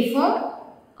 tea leaf, or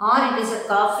it is a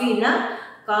coffee nut,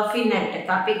 coffee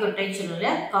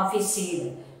kottai, coffee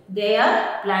seed. They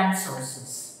are plant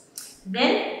sources.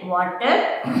 Then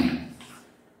water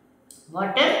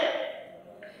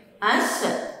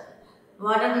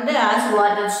as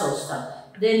water source.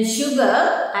 Then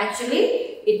sugar, actually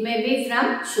it may be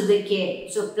from sugar cane.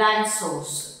 So plant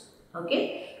source.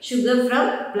 Okay. Sugar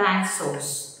from plant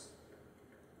source.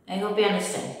 I hope you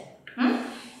understand.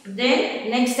 Then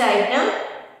next item,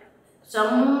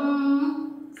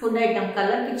 some food item,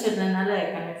 color picture, I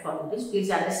cannot follow this.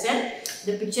 Please understand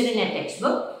the picture in a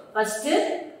textbook. First, oil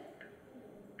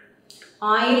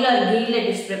or ghee that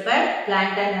is prepared,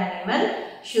 plant and animal.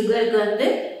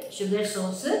 Sugar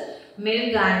source,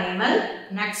 milk animal.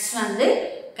 Nuts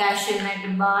cashew nut,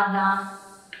 badam,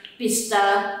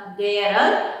 pista. They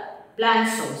are plant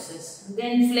sources.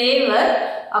 Then flavor,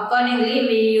 accordingly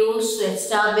we use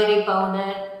strawberry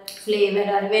powder flavor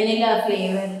or vanilla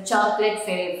flavor, chocolate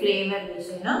flavor,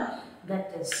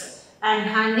 that is. And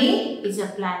honey is a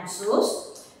plant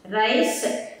source, rice,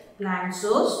 plant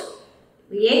source,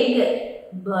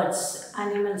 egg, birds,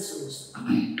 animal source.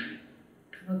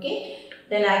 Okay.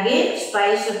 Then again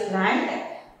spice of plant,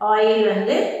 oil and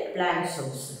the plant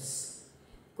sources.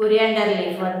 Coriander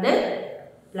leaf on the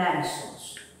plant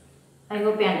source. I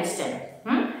hope you understand.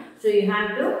 So you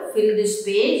have to fill this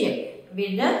page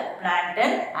with the plant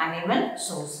and animal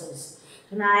sources.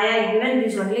 So now I have given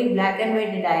this only black and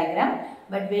white diagram.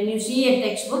 But when you see a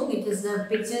textbook, it is the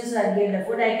pictures are given, the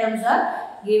food items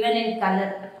are given in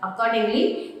color.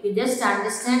 Accordingly, you just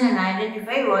understand and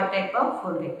identify what type of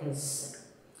food it is.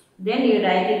 Then you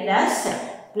write it as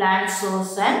plant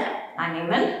source and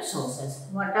animal sources.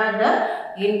 What are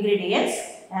the ingredients?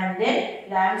 And then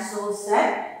plant source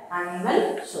and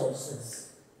animal sources.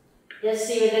 Just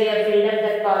see whether you have filled up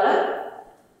that column.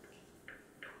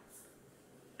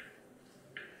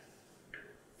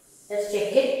 Just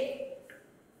check it.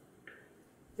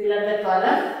 Fill up the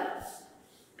column.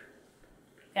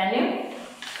 Can you?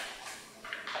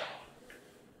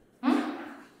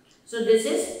 So this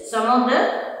is some of the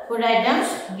food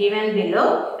items given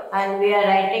below, and we are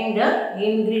writing the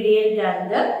ingredient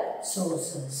and the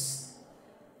sources.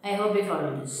 I hope you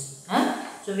follow this.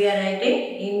 So we are writing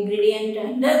ingredient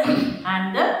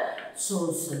and the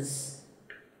sources.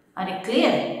 Are you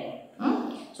clear?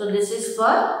 So this is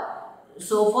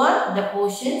so far the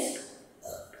portions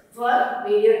for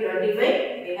video 25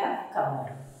 we have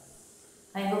covered.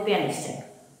 I hope you understand.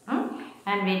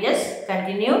 And we just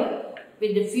continue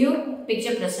with the few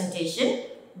picture presentation.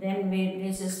 Then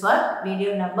this is for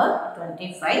video number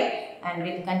 25, and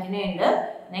we will continue in the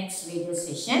next video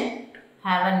session.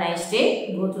 Have a nice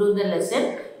day. Go through the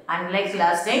lesson. Unlike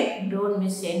last time, don't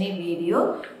miss any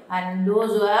video. And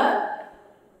those who have,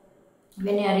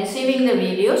 when you are receiving the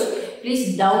videos,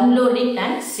 please download it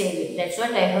and save it. That's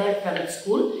what I heard from the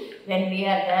school when we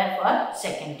are there for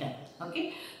second term.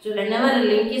 Okay. So whenever a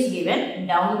link is given,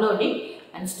 download it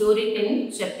and store it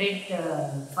in separate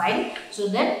file so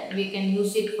that we can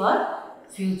use it for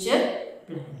future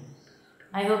planning.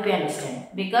 I hope you understand.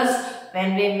 Because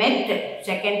when we met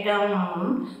second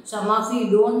term, some of you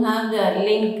don't have the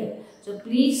link. So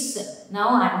please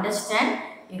now understand,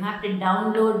 you have to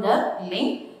download the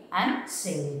link and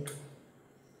save it.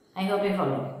 I hope you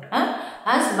follow.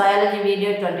 As biology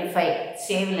video 25,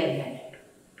 save like that.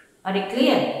 Are you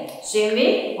clear? Same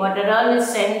way, what are all is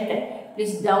sent,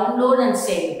 please download and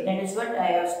save it. That is what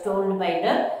I was told by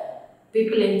the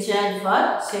people in charge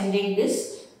for sending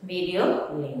this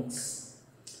video links.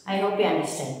 I hope you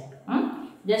understand.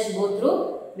 Just go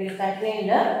through. We'll continue in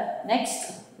the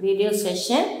next video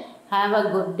session. Have a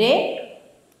good day.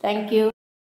 Thank you.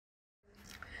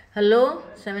 Hello,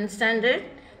 7th standard.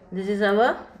 This is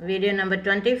our video number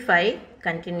 25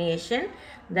 continuation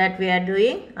that we are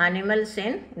doing animals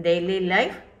in daily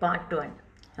life part 1.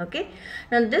 Okay.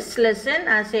 Now this lesson,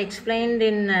 as I explained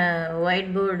in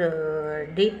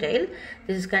whiteboard detail,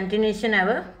 this is continuation of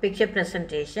our picture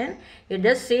presentation. You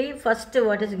just see first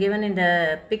what is given in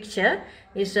the picture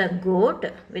is a goat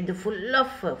with full of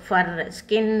fur,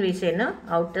 skin we say, no,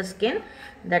 outer skin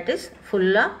that is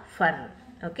full of fur.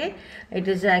 Okay. It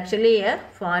is actually a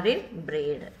foreign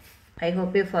breed. I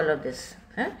hope you follow this.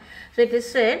 So it is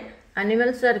said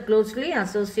animals are closely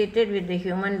associated with the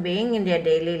human being in their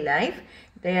daily life.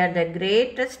 They are the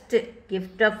greatest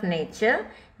gift of nature.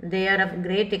 They are of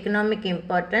great economic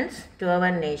importance to our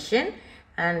nation,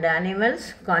 and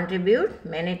animals contribute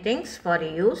many things for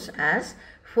use as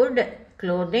food,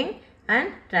 clothing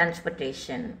and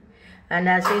transportation. And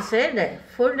as I said,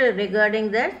 food,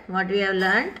 regarding that, what we have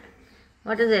learnt,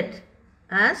 what is it?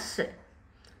 As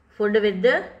food with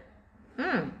the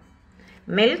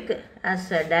milk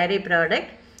as a dairy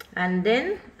product, and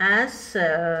then as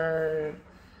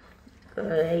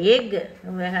egg,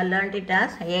 we have learnt it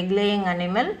as egg laying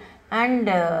animal and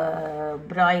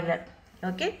broiler.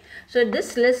 Okay. So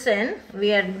this lesson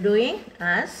we are doing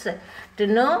as to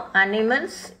know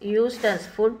animals used as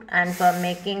food and for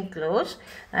making clothes,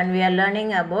 and we are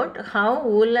learning about how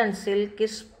wool and silk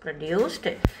is produced,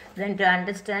 then to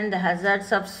understand the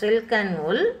hazards of silk and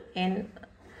wool in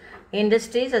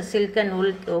industries, silk and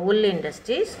wool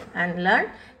industries, and learn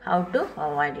how to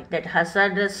avoid it. That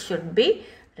hazardous should be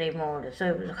removed.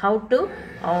 So how to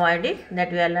avoid it,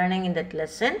 that we are learning in that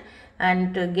lesson,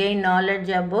 and to gain knowledge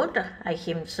about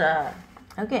ahimsa.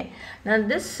 Okay. Now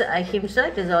this ahimsa,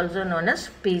 it is also known as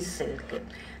peace silk.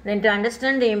 Then to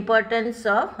understand the importance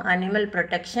of animal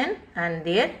protection and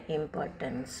their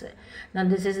importance. Now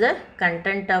this is the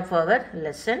content of our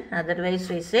lesson. Otherwise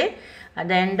we say at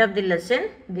the end of the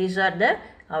lesson, these are the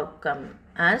outcome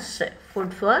as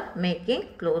food for making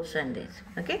clothes and this.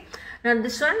 Okay. Now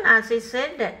this one, as I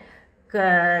said,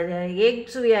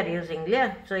 eggs we are using.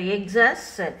 Yeah? So eggs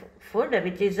as food,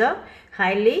 which is of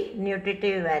highly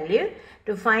nutritive value.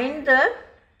 To find the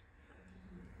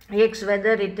eggs,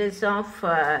 whether it is of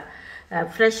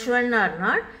fresh one or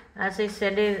not, as I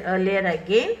said earlier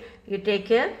again, you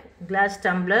take a glass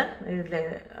tumbler,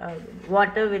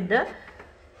 water with the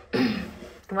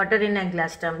water in a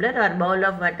glass tumbler or bowl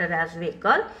of water as we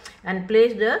call, and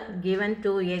place the given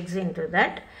 2 eggs into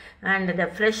that, and the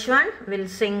fresh one will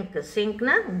sink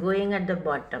na, going at the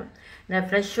bottom. The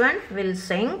fresh one will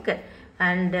sink,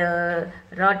 and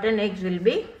rotten eggs will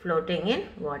be floating in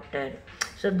water.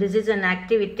 So this is an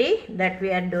activity that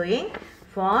we are doing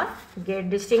for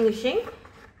distinguishing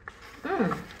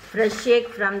fresh egg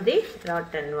from the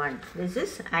rotten one. This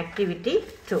is activity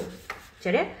 2.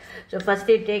 So first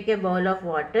you take a bowl of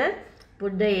water,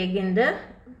 put the egg in the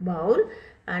bowl,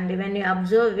 and when you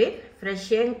observe it,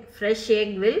 fresh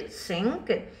egg will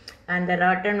sink and the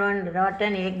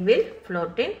rotten egg will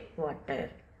float in water.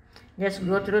 Just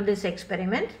go through this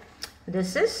experiment.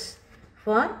 This is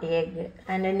for egg,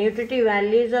 and the nutritive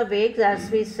values of eggs,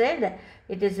 as we said,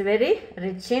 it is very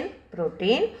rich in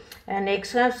protein, and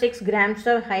eggs have 6 grams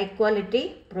of high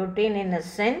quality protein. In a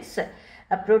sense,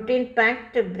 a protein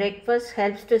packed breakfast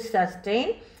helps to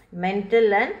sustain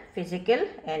mental and physical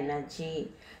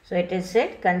energy. So it is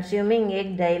said consuming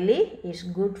egg daily is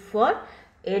good for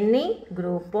any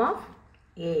group of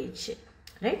age,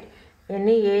 right?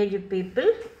 Any age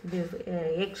people, the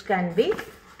eggs can be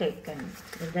taken.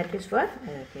 That is for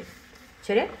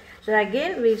okay. So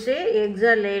again we say eggs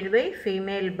are laid by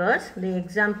female birds. The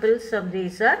examples of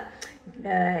these are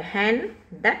hen,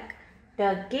 duck,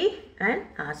 turkey and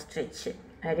ostrich.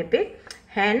 I repeat,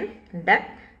 hen, duck,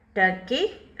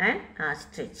 turkey and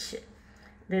ostrich.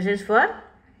 This is for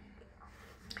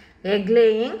egg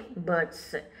laying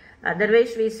birds.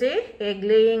 Otherwise we say egg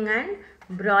laying and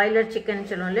broiler chicken.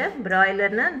 Broiler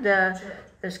na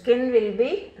the skin will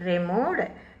be removed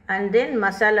and then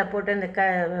masala put in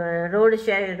the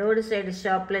roadside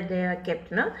shop like they are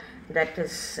kept. No, that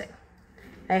is.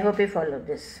 I hope you follow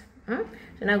this. So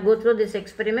now go through this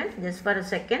experiment just for a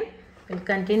second. We'll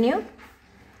continue.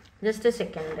 Just a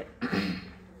second.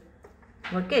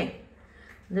 Okay.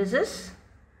 This is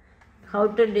how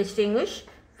to distinguish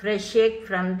fresh egg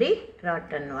from the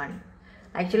rotten one.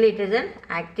 Actually, it is an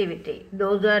activity.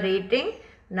 Those who are eating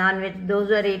non-veg, those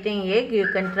who are eating egg, you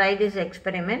can try this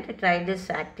experiment, try this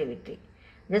activity.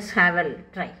 Just have a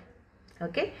try.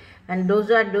 Okay. And those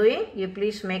who are doing, you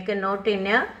please make a note in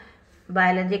your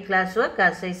biology classwork.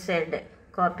 As I said,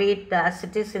 copy it as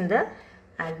it is in the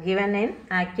given in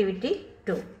activity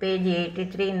 2, page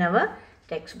 83 in our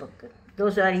textbook.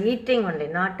 Those who are eating only,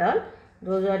 not all.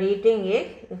 Those who are eating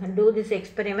egg, you can do this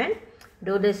experiment,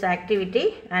 do this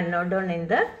activity and note down in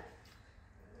the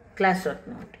classwork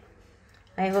note.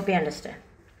 I hope you understand.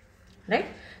 Right?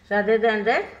 So other than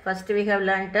that, first we have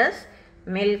learnt as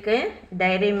milk and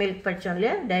dairy milk,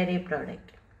 dairy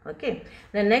product. Okay.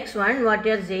 The next one, what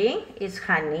you are saying is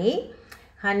honey.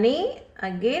 Honey,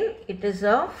 again, it is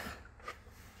of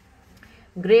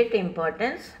great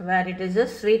importance, where it is a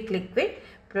sweet liquid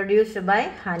produced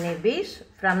by honeybees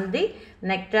from the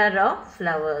nectar of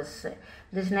flowers.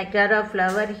 This nectar of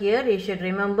flower here, you should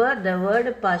remember the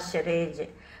word pasturage.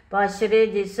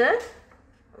 Pasturage is a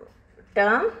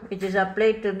term which is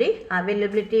applied to the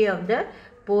availability of the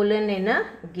pollen in a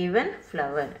given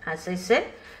flower. As I said,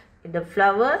 the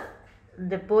flower,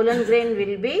 the pollen grain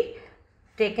will be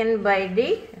taken by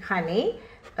the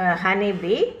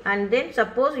honeybee, and then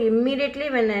suppose immediately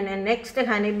when the next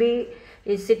honeybee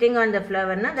is sitting on the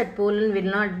flower, that pollen will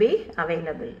not be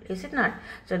available, is it not?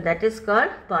 So that is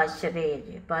called pasturage.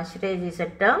 Pasturage is a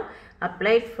term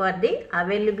applied for the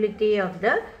availability of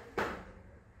the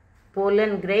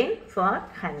pollen grain for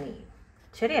honey.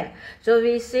 So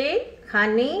we say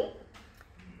honey,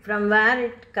 from where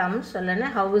it comes,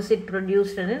 how is it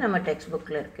produced in our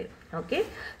textbook. Okay,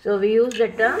 so we use the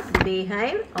term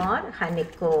beehive or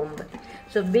honeycomb.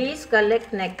 So bees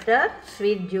collect nectar,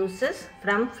 sweet juices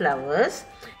from flowers,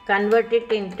 convert it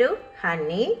into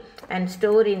honey and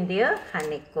store in their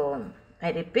honeycomb.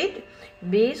 I repeat,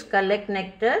 bees collect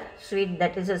nectar,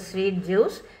 that is a sweet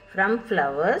juice from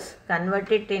flowers, convert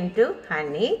it into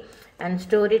honey and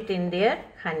store it in their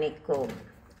honeycomb.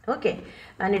 Okay,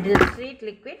 and it is a sweet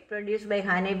liquid produced by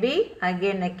honeybee,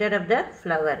 again nectar of the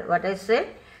flower. What I said,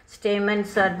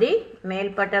 stamens are the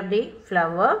male part of the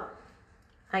flower.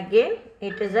 Again,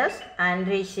 it is as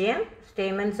androecium.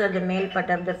 Stamens are the male part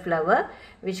of the flower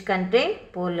which contain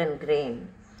pollen grain.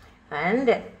 And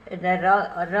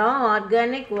the raw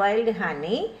organic wild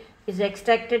honey is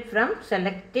extracted from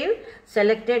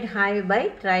selected hive by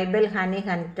tribal honey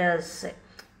hunters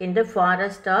in the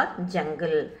forest or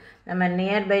jungle.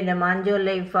 Nearby the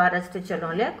Manjolai forest,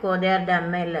 Kodayar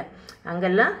Dammel,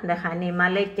 Angala, the honey,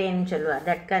 Malay Tain Chalwa,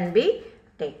 that can be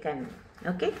taken.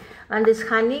 Okay, and this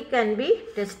honey can be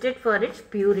tested for its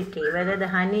purity, whether the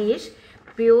honey is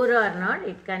pure or not,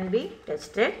 it can be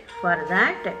tested. For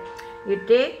that, you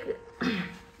take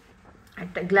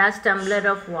a glass tumbler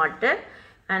of water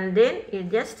and then you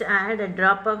just add a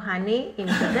drop of honey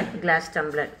into the glass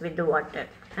tumbler with the water.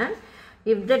 And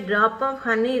if the drop of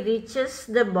honey reaches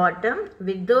the bottom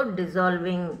without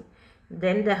dissolving,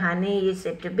 then the honey is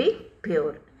said to be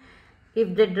pure.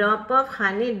 If the drop of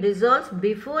honey dissolves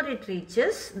before it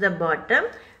reaches the bottom,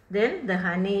 then the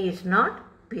honey is not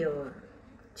pure.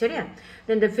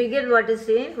 Then the figure what is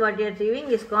seen, what you are seeing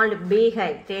is called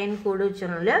beehive. Ten kudu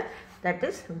channel that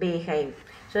is beehive.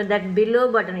 So that below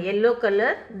button, yellow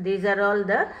color, these are all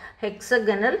the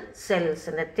hexagonal cells.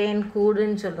 The then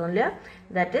koodun sollunga,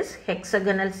 that is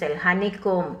hexagonal cell,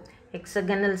 honeycomb,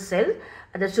 hexagonal cell.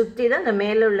 அதை சுற்றி தான் இந்த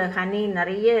மேலே உள்ள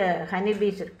நிறைய honey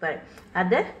piece இருப்பார்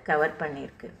அதை cover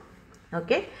பண்ணியிருக்கு.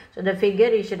 Okay, so the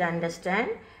figure you should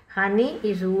understand. Honey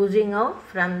is oozing out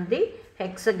from the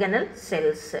hexagonal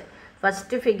cells.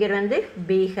 First figure வந்து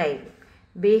பீஹைவ்.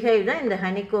 பீஹைவ் தான் இந்த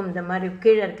ஹனிகோம் இந்த மாதிரி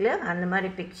கீழே இருக்குல்ல அந்த மாதிரி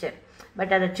பிக்சர்.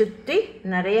 பட் அதை சுற்றி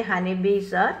நிறைய honey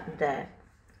piece R there.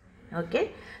 Okay,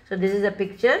 so this is a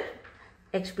picture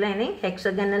explaining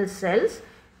hexagonal cells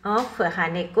of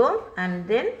honeycomb, and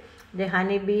then the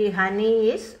honey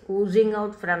is oozing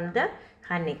out from the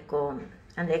honeycomb.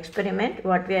 And the experiment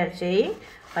what we are saying,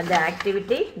 or the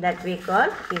activity that we call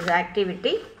is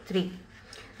activity 3.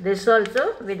 This also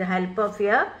with the help of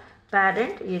your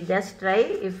parent, you just try.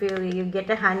 If you get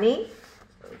a honey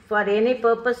for any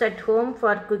purpose at home,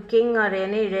 for cooking or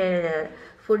any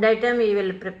food item you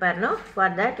will prepare, no, for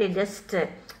that you just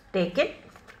take it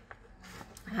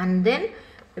and then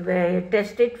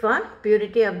test it for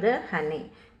purity of the honey.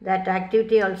 That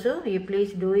activity also you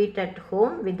please do it at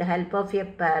home with the help of your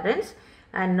parents,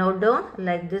 and note down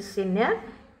like this in your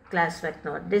classwork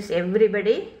note. This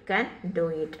everybody can do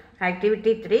it.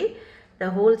 Activity 3, the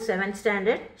whole 7th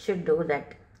standard should do that.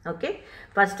 Okay,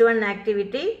 first one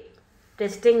activity,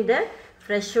 testing the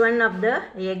fresh one of the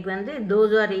egg.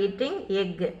 Those who are eating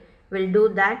egg will do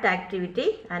that activity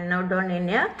and note down in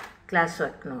your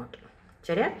classwork note.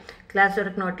 சரியா, class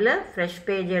work நோட்டில் fresh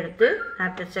page எடுத்து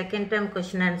after second term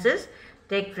question answers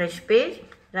take fresh page,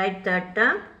 right third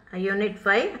term unit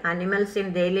 5 animals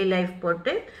இன் daily life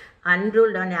போட்டு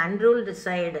unruled on unruled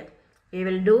side you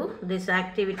will do this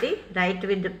activity, write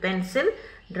with the pencil,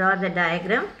 draw the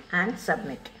diagram and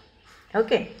submit.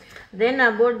 Okay, then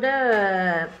about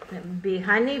the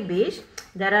honey bees,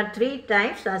 there are 3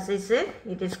 types as I said.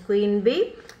 It is queen bee,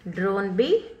 drone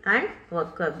bee and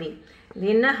worker bee.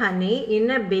 In a honey, in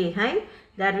a beehive,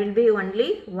 there will be only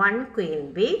one queen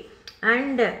bee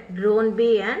and drone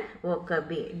bee and worker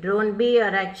bee. Drone bee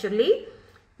are actually,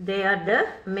 they are the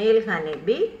male honey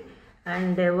bee,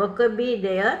 and worker bee,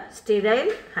 they are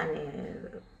sterile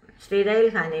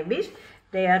honey bees.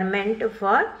 They are meant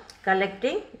for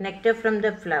collecting nectar from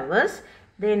the flowers.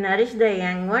 They nourish the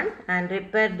young one and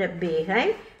repair the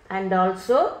beehive, and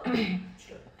also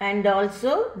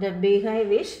the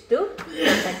beehive is to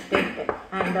protect it,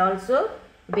 and also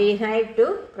beehive to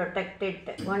protect it.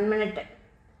 1 minute.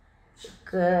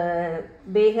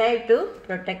 Beehive to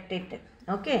protect it.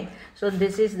 Okay, so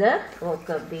this is the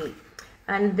worker bee.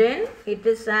 And then it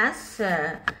is as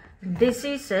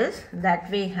diseases that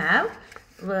we have.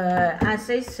 As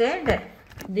I said,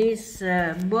 these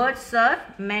birds are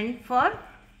meant for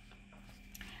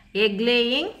egg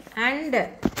laying and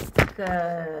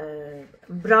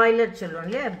broiler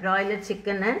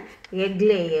chicken and egg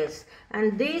layers. And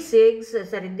these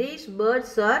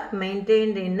birds are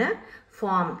maintained in a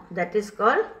farm that is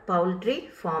called poultry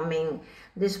farming.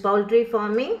 This poultry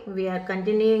farming we are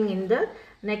continuing in the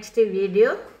next video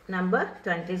number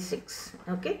 26.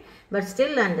 Okay, but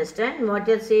still understand what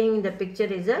you are seeing in the picture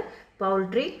is a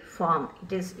poultry farm.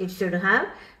 It should have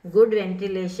good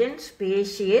ventilation,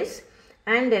 spacious,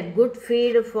 and a good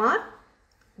feed for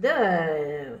the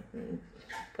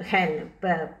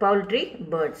poultry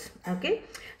birds. Okay,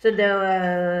 so the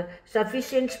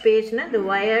sufficient space na the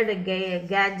wired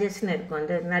gadgets na irukum,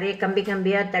 the nariya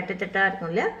kambiya tatta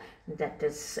irukumla, that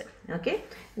is okay.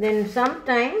 Then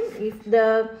sometime if the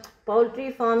poultry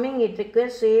farming it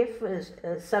requires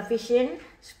sufficient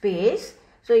space,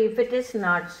 so if it is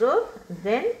not so,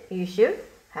 then you should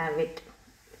have it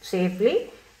safely,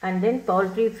 and then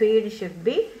poultry feed should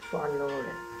be followed.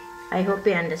 I hope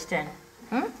you understand.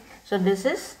 So this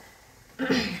is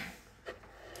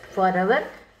for our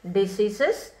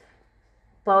diseases,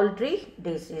 poultry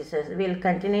diseases. We will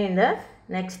continue in the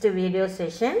next video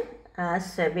session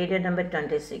as video number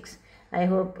 26. I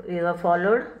hope you have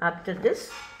followed up to this.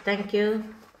 Thank you.